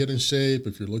trying to get in shape,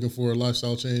 if you're looking for a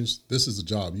lifestyle change, this is a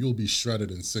job. You will be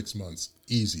shredded in 6 months.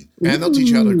 Easy. And they'll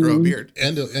teach you how to grow a beard.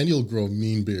 And you'll grow a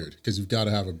mean beard because you've got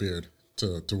to have a beard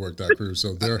to work that crew.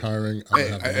 So they're hiring.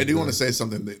 I do want to say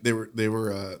something. They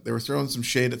were throwing some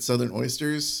shade at Southern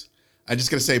Oysters. I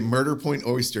just gotta say, Murder Point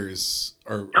oysters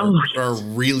are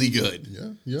really good.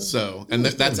 Yeah. So, and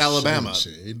that's Alabama.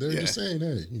 Shade. They're just saying,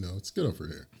 hey, it's good over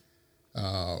here.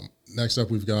 Next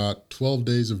up, we've got 12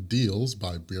 Days of Deals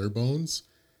by Bare Bones.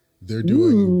 They're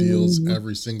doing deals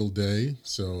every single day,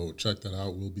 so check that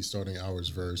out. We'll be starting ours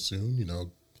very soon.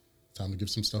 Time to give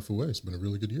some stuff away. It's been a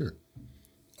really good year.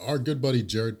 Our good buddy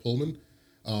Jared Pullman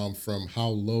from How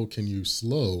Low Can You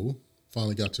Slow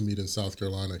finally got to meet in South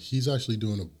Carolina. He's actually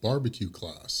doing a barbecue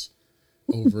class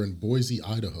over in Boise,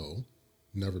 Idaho.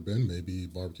 Never been. Maybe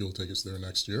barbecue will take us there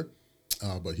next year.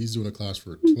 But he's doing a class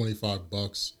for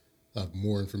 $25. I'll have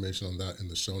more information on that in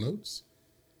the show notes.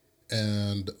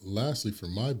 And lastly, for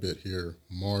my bit here,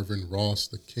 Marvin Ross,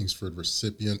 the Kingsford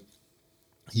recipient,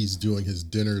 he's doing his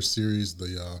dinner series,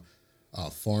 the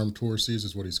farm tour series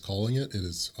is what he's calling it. It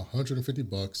is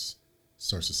 $150.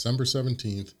 Starts December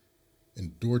 17th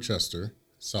in Dorchester,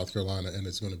 South Carolina, and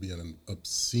it's going to be an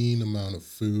obscene amount of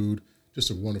food.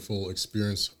 Just a wonderful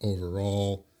experience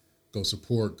overall. Go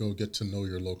support, go get to know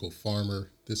your local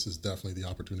farmer. This is definitely the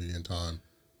opportunity and time.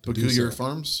 Peculiar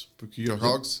Farms, Peculiar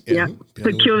Hogs. Yeah,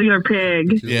 Peculiar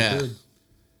Pig. Pig.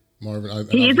 Marvin,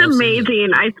 he's amazing.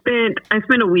 I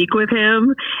spent a week with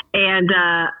him, and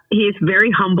he's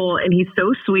very humble and he's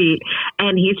so sweet.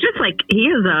 And he's just like, he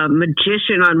is a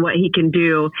magician on what he can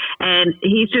do. And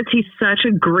he's such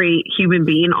a great human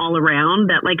being all around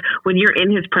that, like, when you're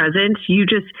in his presence, you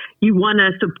want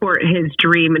to support his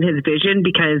dream and his vision,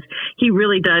 because he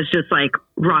really does just like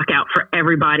rock out for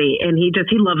everybody. And he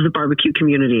loves the barbecue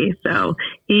community. So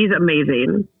he's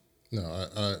amazing. No,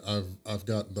 I've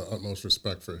got the utmost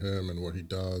respect for him and what he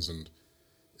does, and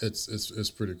it's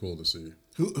pretty cool to see.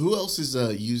 Who else is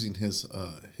using his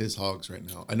hogs right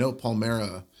now? I know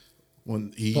Palmera,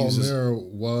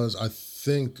 was, I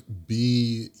think,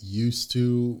 used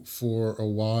to for a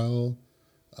while.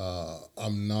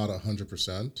 I'm not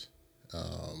 100%,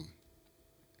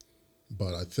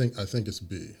 but I think it's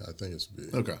B. I think it's B.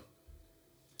 Okay.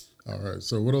 All right.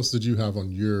 So what else did you have on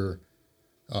your?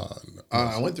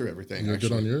 I went through everything. You're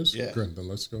good on yours? Yeah. Great. Then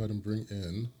let's go ahead and bring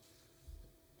in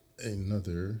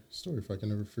another story if I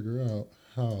can ever figure out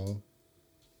how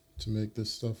to make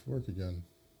this stuff work again.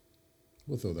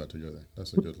 We'll throw that together.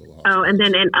 That's a good little house. Oh, and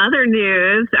then in other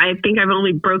news, I think I've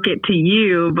only broke it to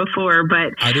you before,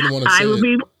 but I didn't want to say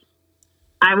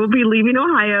I will be leaving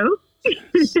Ohio.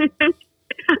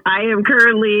 I am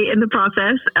currently in the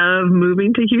process of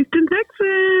moving to Houston,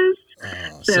 Texas.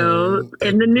 So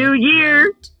in the new year.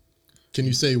 Right. Can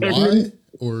you say why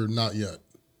or not yet?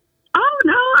 Oh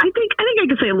no, I think I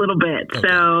can say a little bit. Okay.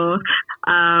 So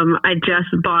I just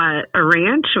bought a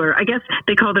ranch, or I guess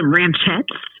they call them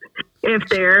ranchettes. If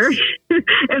they're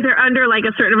under like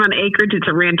a certain amount of acreage, it's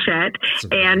a ranchette.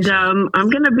 And I'm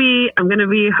gonna be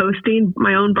hosting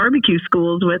my own barbecue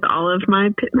schools with all of my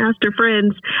pitmaster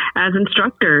friends as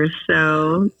instructors.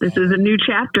 So this is a new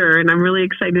chapter, and I'm really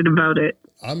excited about it.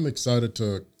 I'm excited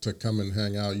to come and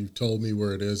hang out. You've told me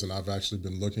where it is, and I've actually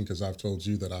been looking because I've told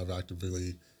you that I've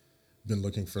actively been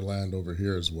looking for land over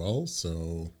here as well.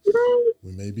 So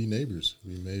we may be neighbors.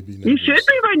 You should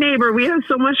be my neighbor. We have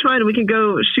so much fun. We can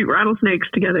go shoot rattlesnakes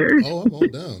together. Oh, I'm all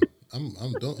down.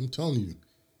 I'm telling you,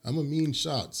 I'm a mean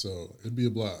shot, so it'd be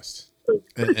a blast.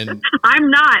 And I'm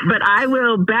not, but I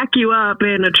will back you up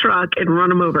in a truck and run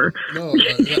them over. No,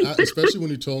 especially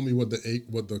when you told me what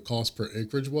the cost per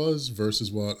acreage was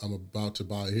versus what I'm about to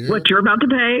buy here. What you're about to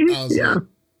pay?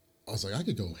 I was like, I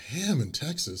could go ham in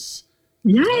Texas.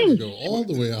 Yes. I could go all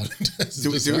the way out in Texas. Do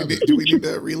we need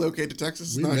to relocate to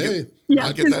Texas? We may.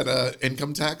 I'll get that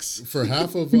income tax. For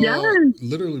half of,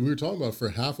 literally, we were talking about for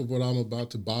half of what I'm about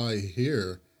to buy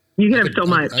here. You can have so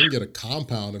much. I can get a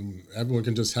compound and everyone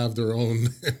can just have their own.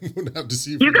 Wouldn't have to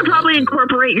see. You could probably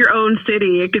incorporate your own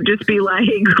city. It could just be like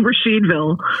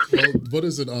Rashidville. Well, what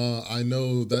is it? I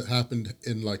know that happened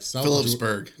in like South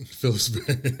Phillipsburg.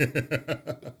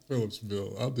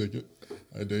 Phillipsville. I'll dig it.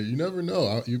 I do. You never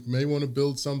know. You may want to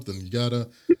build something. You gotta.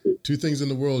 Two things in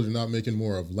the world you're not making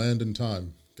more of: land and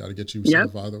time. Got to get you some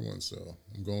of either one. So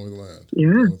I'm going with land. Yeah.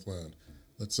 I'm going with land.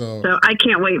 So I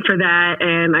can't wait for that,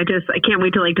 and I can't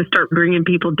wait to start bringing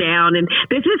people down. And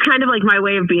this is kind of like my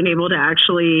way of being able to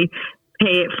actually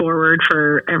pay it forward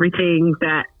for everything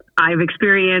that I've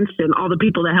experienced and all the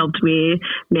people that helped me.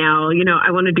 Now,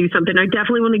 I want to do something. I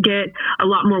definitely want to get a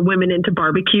lot more women into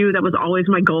barbecue. That was always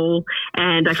my goal,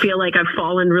 and I feel like I've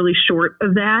fallen really short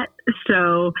of that.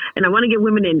 So, and I want to get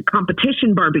women in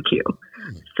competition barbecue.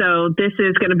 So this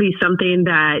is going to be something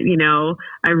that,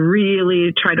 I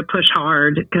really try to push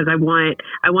hard because I want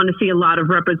to see a lot of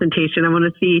representation. I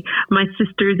want to see my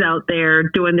sisters out there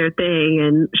doing their thing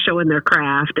and showing their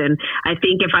craft. And I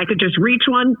think if I could just reach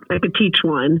one, I could teach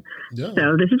one. Yeah.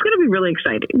 So this is going to be really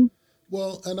exciting.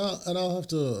 Well, and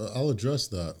I'll address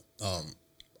that.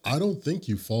 I don't think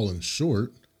you've fallen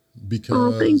short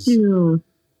because thank you.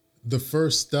 The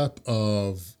first step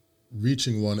of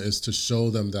reaching one is to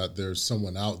show them that there's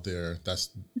someone out there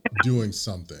that's doing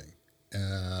something,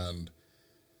 and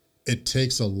it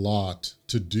takes a lot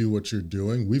to do what you're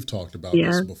doing. We've talked about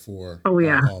this before. Oh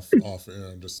yeah, off air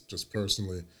and just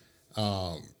personally.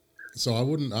 So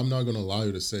I'm not going to allow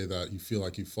you to say that you feel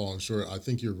like you've fallen short. I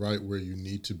think you're right where you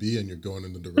need to be, and you're going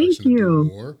in the direction to do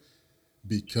more.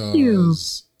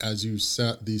 Because as you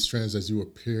set these trends, as you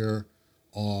appear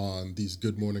on these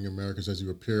Good Morning Americas, as you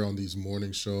appear on these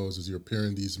morning shows, as you appear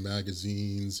in these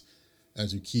magazines,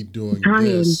 as you keep doing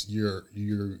this, you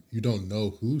don't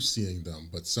know who's seeing them,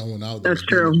 but someone out there is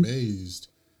being amazed.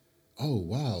 Oh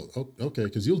wow, okay,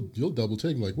 because you'll double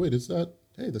take like, wait, is that?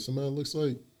 Hey, there's somebody that looks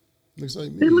like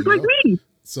me. It looks like me.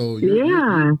 So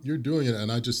you're doing it, and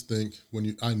I just think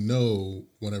I know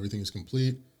when everything is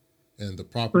complete and the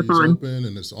property is open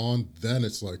and it's on, then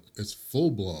it's like it's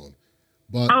full blown.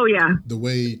 But the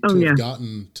way to have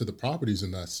gotten to the properties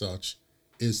and that such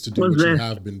is to do what you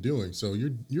have been doing. So you're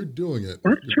doing it.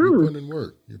 That's true. You're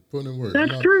putting in work.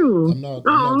 That's true. I'm not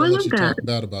gonna let you talk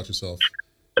bad about yourself.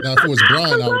 Now, if it was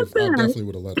Brian, I definitely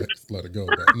would have let it go.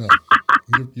 But no,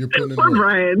 you're putting in work.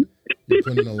 Brian. You're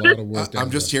putting in a lot of work.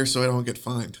 I'm just here so I don't get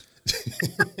fined.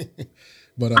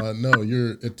 But no,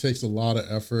 it takes a lot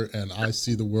of effort, and I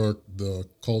see the work, the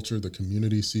culture, the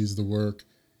community sees the work.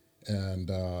 And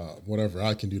whatever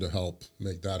I can do to help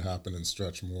make that happen and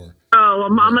stretch more. Oh, well,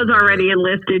 Mama's already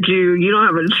enlisted you. You don't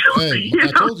have a choice. Hey,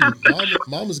 I told you,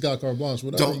 Mama's got carte blanche.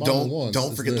 Whatever Mama wants.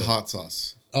 Don't forget the hot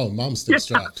sauce. Oh, Mama stays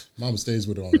strapped. Mama stays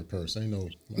with it on her purse. Ain't no.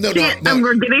 No.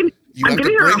 I'm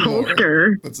getting her a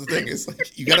holster. That's the thing. It's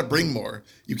like you got to bring more.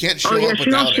 You can't show up without it. She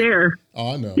don't share.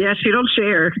 Oh, I know. Yeah, she don't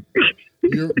share.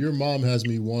 Your mom has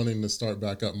me wanting to start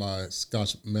back up my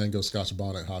mango Scotch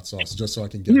bonnet hot sauce just so I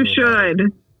can get. You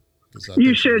should. 'Cause I You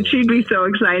think she should. really She'd be enjoyed it. so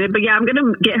excited. But yeah, I'm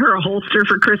gonna get her a holster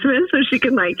for Christmas so she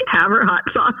can like have her hot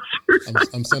sauce.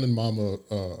 I'm sending Mama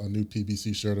a new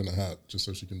PBC shirt and a hat just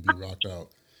so she can be rocked out.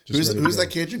 Just ready to Who's go. that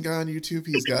Cajun guy on YouTube?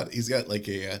 He's got like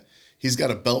he's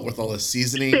got a belt with all the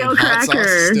seasoning Stale and hot sauce.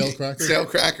 cracker. Stale cracker. Stale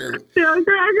cracker. Stale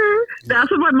cracker. That's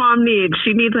what my mom needs.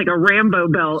 She needs like a Rambo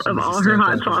belt of needs a all her stale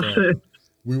hot cracker sauces. belt.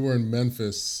 We were in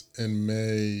Memphis in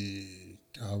May.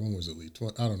 God, when was it, Lee?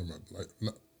 I don't remember. Like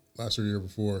last year, year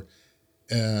before,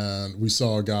 and we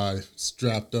saw a guy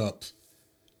strapped up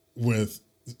with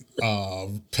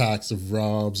packs of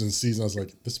rubs and seasons. I was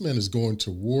like, this man is going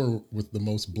to war with the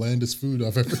most blandest food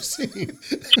I've ever seen.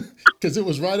 Because it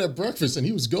was right at breakfast and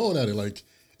he was going at it like,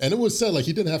 and it was said like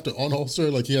he didn't have to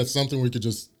unholster, like he had something where he could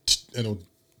just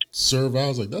serve out. I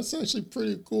was like, that's actually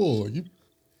pretty cool. Like,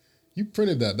 you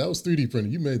printed that. That was 3D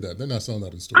printed. You made that. They're not selling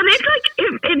that in stores. And it's like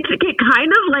it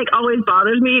kind of like always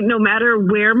bothers me. No matter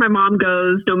where my mom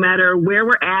goes, no matter where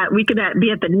we're at, we could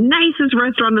be at the nicest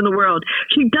restaurant in the world.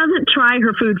 She doesn't try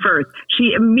her food first.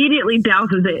 She immediately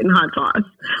douses it in hot sauce.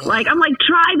 Like I'm like,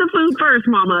 try the food first,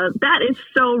 Mama. That is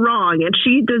so wrong. And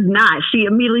she does not. She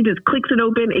immediately just clicks it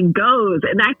open and goes,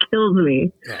 and that kills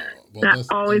me. Well, that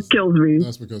always kills me.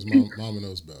 That's because Mama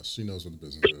knows best. She knows what the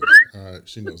business is. All right,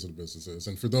 she knows what the business is.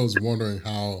 And for those wondering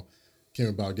how came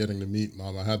about getting to meet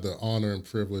Mom, I had the honor and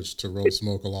privilege to roll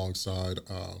smoke alongside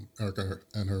Erica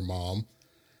and her mom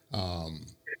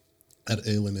at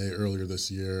A earlier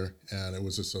this year, and it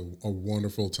was just a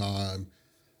wonderful time.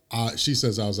 She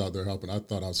says I was out there helping. I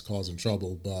thought I was causing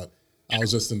trouble, but I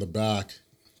was just in the back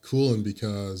cooling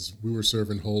because we were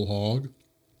serving whole hog,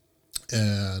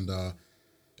 and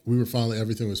we were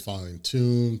everything was finally in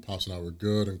tune. Pops and I were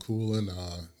good and cooling.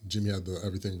 Jimmy had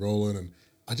everything rolling, and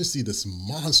I just see this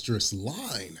monstrous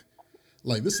line.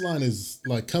 Like this line is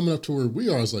like coming up to where we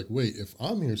are. I was like, wait, if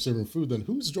I'm here serving food, then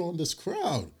who's drawing this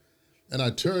crowd? And I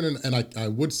turn and I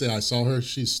would say I saw her.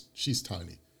 She's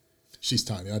tiny. She's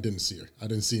tiny. I didn't see her. I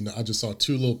just saw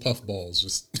two little puff balls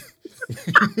just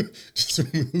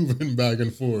moving back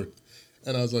and forth.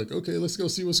 And I was like, okay, let's go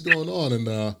see what's going on.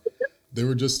 And they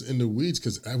were just in the weeds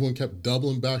because everyone kept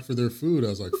doubling back for their food. I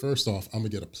was like, first off, I'm gonna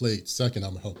get a plate. Second,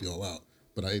 I'm gonna help you all out.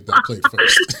 But I ate that plate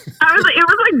first. It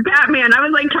was like Batman. I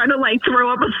was like trying to like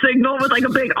throw up a signal with like a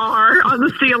big R on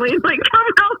the ceiling, like come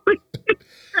help me.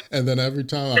 And then every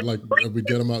time we'd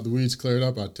get them out the weeds, cleared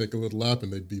up, I'd take a little lap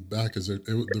and they'd be back because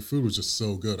the food was just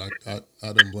so good. I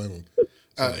didn't blame them.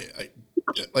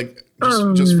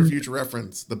 So. Just for future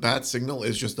reference, the bat signal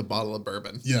is just a bottle of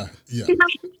bourbon. Yeah.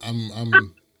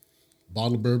 I'm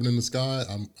bottle of bourbon in the sky.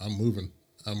 I'm moving.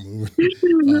 Our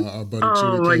buddy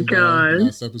Cheetah came by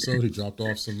last episode. He dropped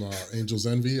off some Angel's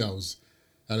Envy. I was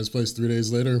at his place 3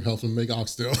 days later, helping him make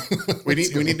oxtail. we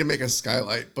need to make a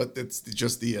skylight, but it's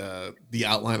just the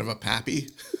outline of a pappy.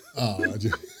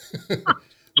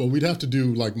 Well, we'd have to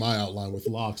do like my outline with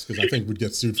locks because I think we'd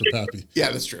get sued for pappy. Yeah,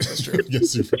 that's true. Get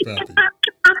sued for pappy.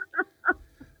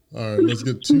 All right, let's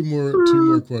get two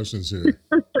more questions here.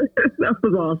 That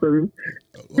was awesome.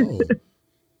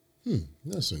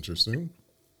 That's interesting.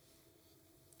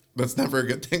 That's never a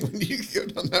good thing when you go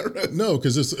down that road. No,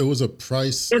 because it was a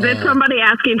price. If it's somebody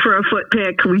asking for a foot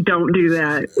pick, we don't do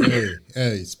that.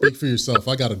 Hey, speak for yourself.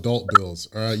 I got adult bills.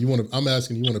 All right, I'm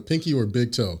asking, you want a pinky or a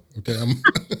big toe? Okay,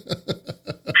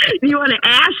 You want an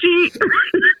ashy?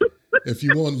 If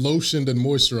you want lotioned and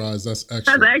moisturized, that's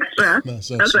extra.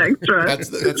 That's extra. That's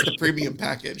the premium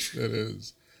package. It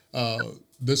is.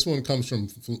 This one comes from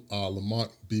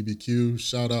Lamont BBQ.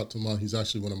 Shout out to Lamont. He's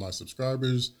actually one of my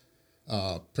subscribers.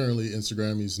 Apparently,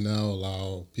 Instagram, he's now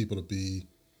allow people to be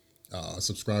a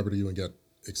subscriber to you and get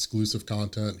exclusive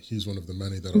content. He's one of the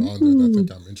many that are on there that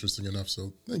think I'm interesting enough.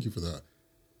 So thank you for that.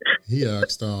 He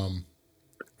asked,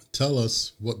 tell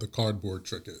us what the cardboard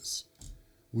trick is.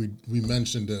 We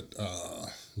mentioned it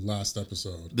last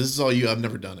episode. This is all you. I've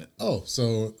never done it. Oh,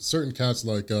 so certain cats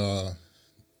like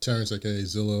Terrence, aka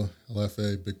Zilla,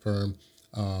 LFA, Big Perm,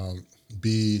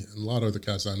 B, and a lot of other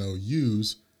cats I know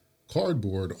use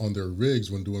cardboard on their rigs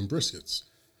when doing briskets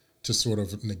to sort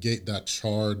of negate that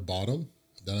charred bottom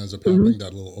that ends up happening,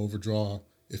 that little overdraw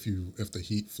if the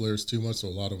heat flares too much. So a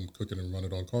lot of them cook it and run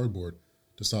it on cardboard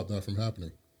to stop that from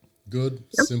happening. Good,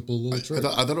 simple little trick.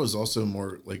 I thought it was also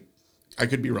more like, I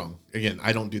could be wrong. Again,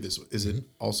 I don't do this. Is it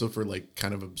also for like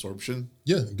kind of absorption?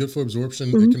 Yeah, good for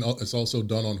absorption. It's also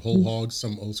done on whole hogs.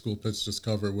 Some old school pits just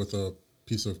cover it with a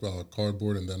piece of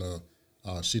cardboard and then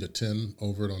a sheet of tin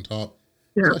over it on top.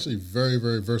 Yeah. It's actually very,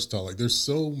 very versatile. Like there's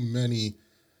so many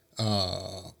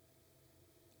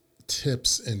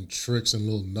tips and tricks and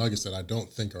little nuggets that I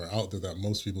don't think are out there that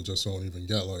most people just don't even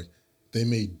get. Like they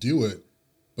may do it,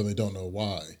 but they don't know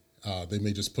why. They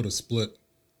may just put a split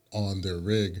on their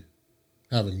rig,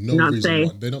 having no Not reason safe.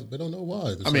 why. They don't know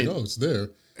why. It's I mean, oh, it's there.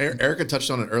 Erica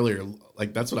touched on it earlier.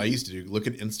 Like that's what I used to do. Look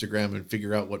at Instagram and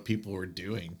figure out what people were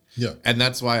doing. Yeah. And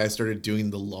that's why I started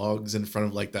doing the logs in front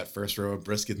of like that first row of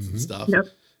briskets and stuff. Yep.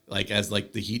 Like as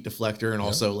like the heat deflector, and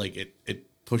also like it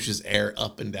pushes air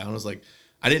up and down. I was like,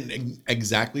 I didn't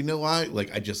exactly know why.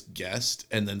 Like I just guessed,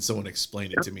 and then someone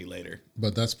explained it to me later.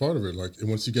 But that's part of it. Like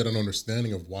once you get an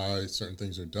understanding of why certain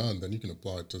things are done, then you can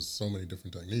apply it to so many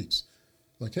different techniques.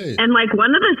 Like, hey, And like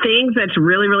one of the things that's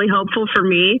really, really helpful for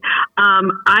me,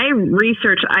 I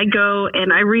go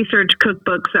and I research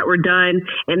cookbooks that were done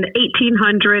in the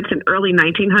 1800s and early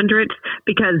 1900s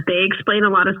because they explain a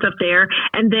lot of stuff there.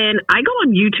 And then I go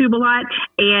on YouTube a lot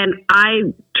and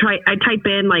I type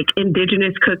in like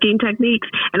indigenous cooking techniques,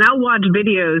 and I'll watch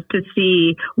videos to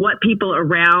see what people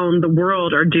around the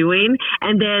world are doing.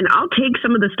 And then I'll take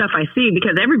some of the stuff I see,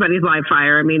 because everybody's live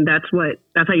fire. I mean, that's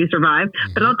how you survive.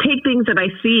 But I'll take things that I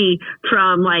see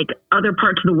from like other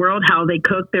parts of the world, how they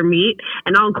cook their meat,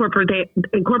 and I'll incorporate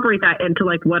that into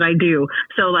like what I do.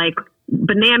 So like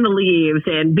banana leaves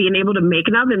and being able to make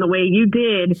an oven the way you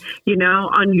did,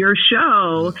 on your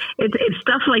show. It's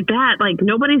stuff like that. Like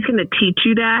nobody's going to teach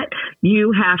you that.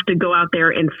 You have to go out there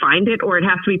and find it, or it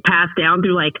has to be passed down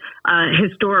through like a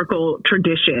historical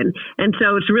tradition. And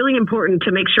so it's really important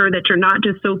to make sure that you're not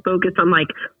just so focused on like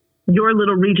your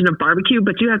little region of barbecue,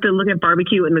 but you have to look at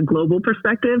barbecue in the global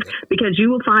perspective, because you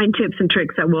will find tips and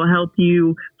tricks that will help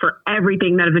you for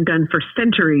everything that have been done for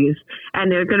centuries,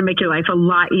 and they're going to make your life a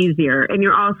lot easier. And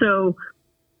you're also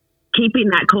keeping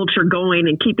that culture going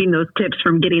and keeping those tips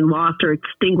from getting lost or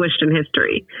extinguished in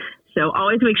history. So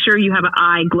always make sure you have an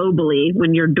eye globally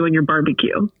when you're doing your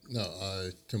barbecue. No, I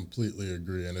completely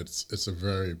agree, and it's a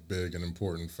very big and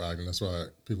important fact, and that's why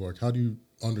people are like, how do you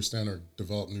understand or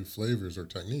develop new flavors or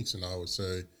techniques? And I would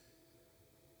say,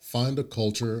 find a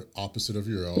culture opposite of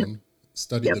your own,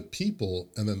 study the people,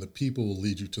 and then the people will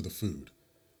lead you to the food,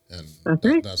 and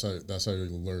that's how you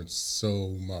learn so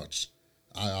much.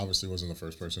 I obviously wasn't the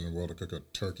first person in the world to cook a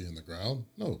turkey in the ground.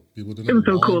 No, people didn't. It was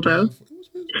so cool though. It was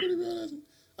pretty badass.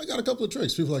 I got a couple of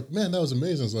tricks. People are like, man, that was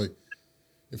amazing. It's like,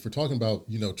 if we're talking about,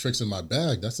 tricks in my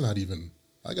bag, that's not even,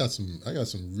 I got some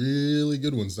really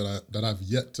good ones that I've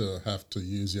yet to have to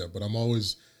use yet. But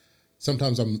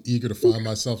sometimes I'm eager to find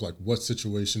myself like, what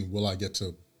situation will I get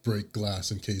to break glass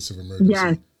in case of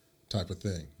emergency type of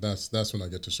thing. That's when I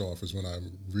get to show off, is when I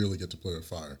really get to play with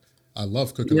fire. I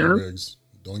love cooking on rigs.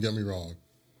 Don't get me wrong.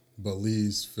 But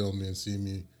Lee's film me and see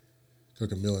me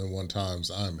cook 1,000,001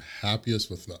 times. I'm happiest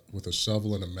with a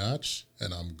shovel and a match,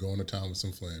 and I'm going to town with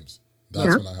some flames.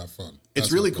 That's when I have fun.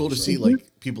 It's really cool to see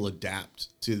like people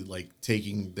adapt to like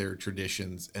taking their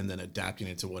traditions and then adapting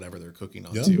it to whatever they're cooking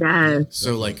on too. Yes.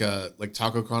 So like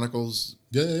Taco Chronicles.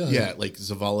 Yeah. Like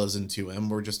Zavala's and 2M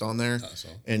were just on there.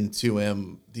 And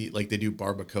 2M, they do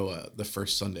barbacoa the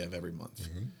first Sunday of every month.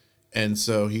 And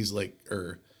so he's like,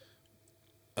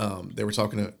 he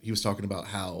was talking about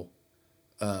how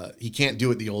he can't do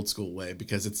it the old school way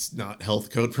because it's not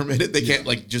health code permitted. They can't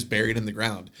like just bury it in the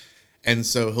ground. And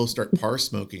so he'll start par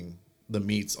smoking the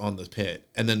meats on the pit.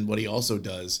 And then what he also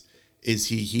does is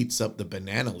he heats up the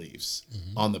banana leaves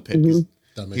on the pit.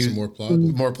 That makes it more pliable.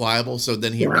 More pliable. So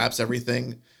then he wraps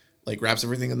everything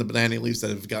in the banana leaves that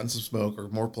have gotten some smoke or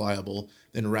more pliable,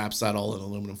 then wraps that all in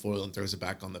aluminum foil and throws it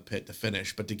back on the pit to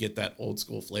finish, but to get that old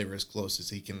school flavor as close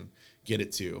as he can get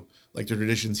it to, like the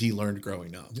traditions he learned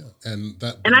growing up. Yeah, and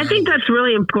I think that's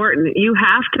really important. You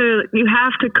have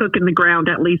to cook in the ground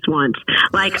at least once.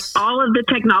 Like all of the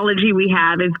technology we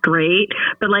have is great,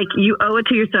 but like you owe it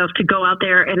to yourself to go out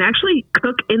there and actually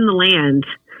cook in the land.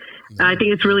 I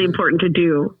think it's really important to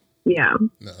do. Yeah.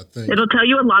 No, I think it'll tell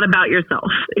you a lot about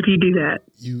yourself if you do that.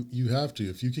 You have to.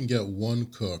 If you can get one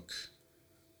cook,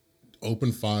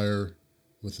 open fire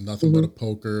with nothing but a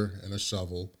poker and a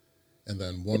shovel, and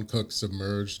then one cook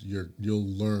submerged, you'll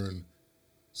learn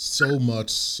so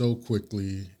much so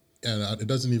quickly. And it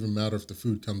doesn't even matter if the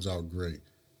food comes out great.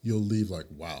 You'll leave like,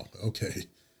 wow, okay,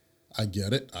 I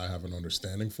get it. I have an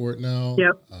understanding for it now.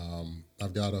 Yep.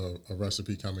 I've got a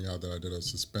recipe coming out that I did a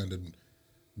suspended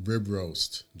rib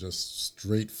roast, just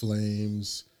straight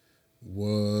flames,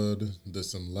 wood,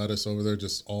 there's some lettuce over there,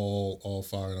 just all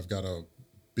fire. And I've got a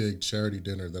big charity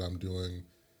dinner that I'm doing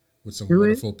with some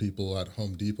wonderful people at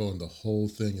Home Depot, and the whole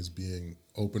thing is being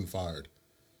open fired.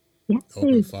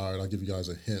 Open fired. I'll give you guys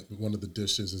a hint. One of the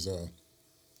dishes is going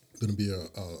to be a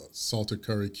salted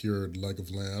curry cured leg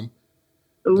of lamb.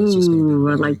 Ooh,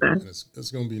 I like that. And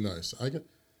it's going to be nice.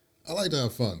 I like to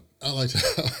have fun. I like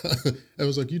to. I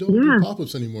was like, you don't do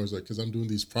pop-ups anymore. It's like, because I'm doing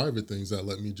these private things that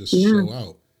let me just show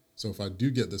out. So if I do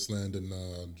get this land in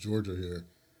Georgia here,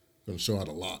 I'm going to show out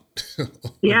a lot.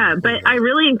 Yeah, but I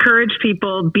really encourage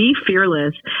people, be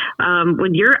fearless.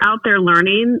 When you're out there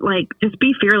learning, like, just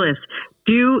be fearless.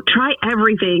 Try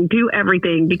everything, do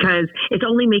everything, because it's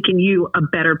only making you a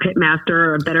better pit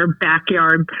master or a better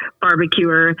backyard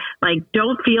barbecuer. Like,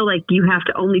 don't feel like you have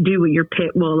to only do what your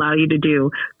pit will allow you to do.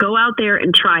 Go out there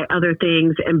and try other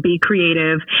things and be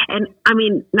creative. And I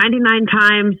mean, 99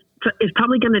 times it's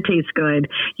probably going to taste good.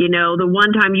 You know, the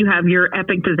one time you have your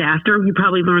epic disaster, you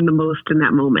probably learn the most in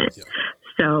that moment. Yeah.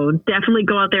 So definitely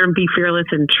go out there and be fearless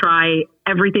and try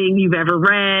everything you've ever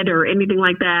read or anything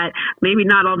like that. Maybe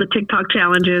not all the TikTok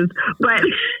challenges, but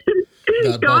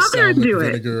go out there and do it.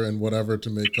 Vinegar and whatever to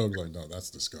make Coke. Like, no, that's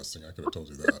disgusting. I could have told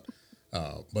you that.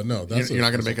 But no, you're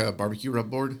not going to make a barbecue rub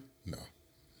board? No,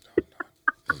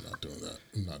 I'm not doing that.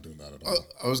 I'm not doing that at all.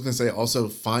 I was going to say, also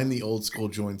find the old school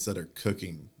joints that are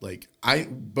cooking. Like,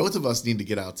 both of us need to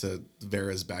get out to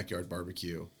Vera's Backyard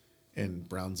Barbecue in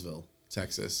Brownsville,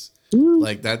 Texas.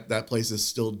 Like that place is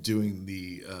still doing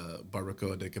the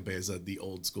barbacoa de cabeza the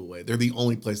old school way. They're the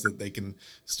only place that they can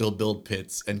still build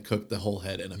pits and cook the whole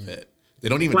head in a pit. They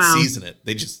don't even season it.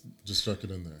 They just chuck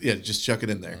it in there. Yeah, just chuck it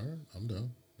in there. All right, I'm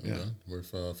done. I'm done. Or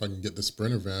if I can get the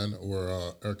Sprinter van,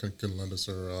 or Erica can lend us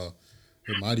her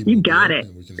mighty. You got it.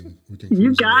 We can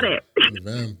you got it. In the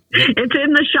van. It's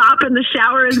in the shop and the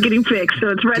shower is getting fixed, so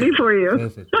it's ready for you.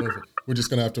 Perfect. We're just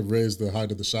gonna have to raise the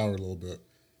height of the shower a little bit.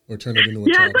 Or turn it into a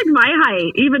it's like my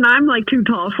height. Even I'm like too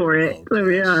tall for it. So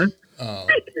yeah.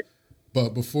 But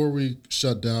before we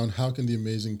shut down, how can the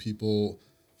amazing people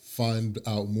find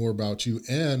out more about you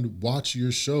and watch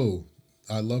your show?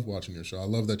 I love watching your show. I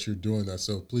love that you're doing that.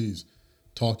 So please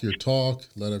talk your talk.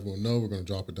 Let everyone know. We're going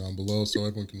to drop it down below so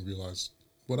everyone can realize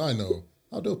what I know,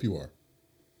 how dope you are.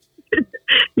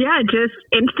 Yeah, just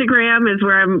Instagram is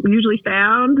where I'm usually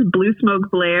found, Blue Smoke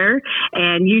Blair,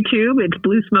 and YouTube, it's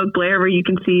Blue Smoke Blair, where you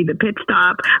can see the pit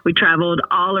stop. We traveled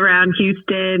all around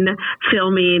Houston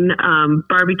filming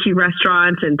barbecue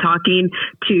restaurants and talking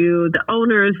to the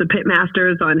owners, the pit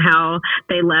masters, on how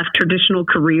they left traditional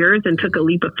careers and took a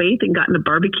leap of faith and got into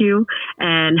barbecue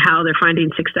and how they're finding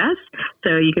success.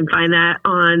 So you can find that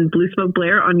on Blue Smoke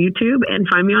Blair on YouTube and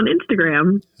find me on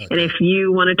Instagram. Okay. And if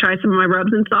you want to try some of my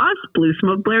rubs and sauce,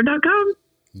 bluesmokeblair.com.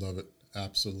 Love it.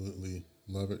 Absolutely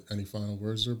love it. Any final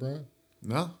words there, Brian?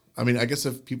 No. I mean, I guess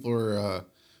if people are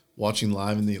watching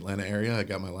live in the Atlanta area, I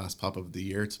got my last pop of the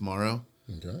year tomorrow.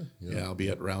 Okay. Yeah, I'll be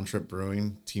at Round Trip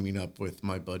Brewing, teaming up with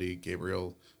my buddy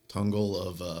Gabriel Tungle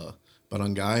of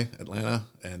Barangay, Atlanta.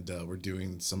 And we're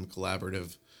doing some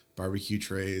collaborative barbecue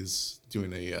trays,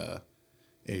 doing a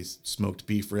smoked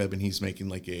beef rib, and he's making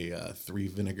like a 3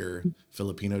 vinegar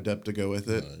Filipino dip to go with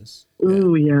it. Nice.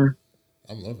 Ooh, yeah.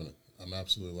 I'm loving it. I'm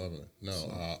absolutely loving it. No,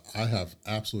 I have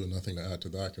absolutely nothing to add to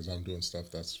that because I'm doing stuff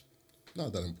that's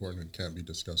not that important and can't be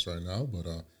discussed right now, but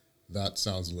that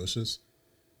sounds delicious.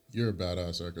 You're a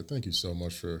badass, Erica. Thank you so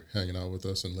much for hanging out with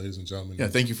us. And ladies and gentlemen. Yeah,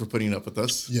 thank you for putting up with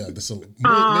us. Yeah.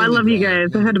 I love you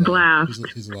guys. I had a blast.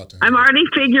 He's a lot to I'm already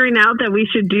figuring out that we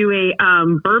should do a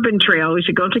bourbon trail. We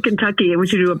should go to Kentucky and we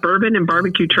should do a bourbon and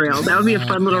barbecue trail. That would be a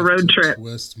fun little road trip.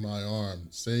 Twist my arm.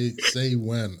 Say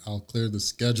when. I'll clear the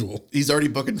schedule. He's already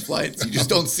booking flights. You just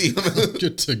don't see him.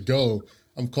 Good to go.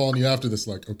 I'm calling you after this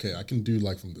like, okay, I can do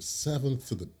like from the 7th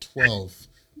to the 12th.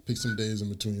 Pick some days in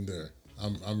between there.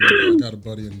 I'm ready. I got a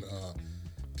buddy in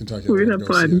Kentucky. We're gonna have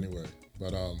fun anyway.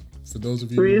 But for those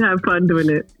of you, we're gonna have fun doing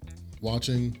it.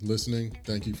 Watching, listening,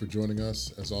 thank you for joining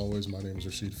us. As always, my name is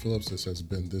Rashid Phillips. This has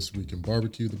been This Week in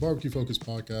Barbecue, the barbecue focused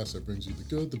podcast that brings you the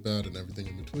good, the bad, and everything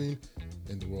in between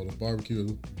in the world of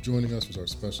barbecue. Joining us was our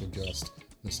special guest,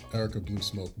 Miss Erica Blue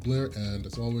Smoke Blair, and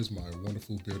as always, my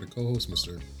wonderful bearded co-host,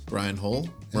 Mr. Brian Hull.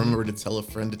 Remember to tell a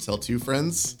friend to tell 2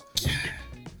 friends. Yeah.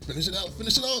 Finish it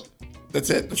out. That's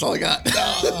it. That's all I got.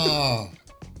 The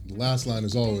last line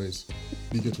is always,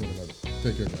 be good to one another.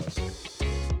 Take care, guys.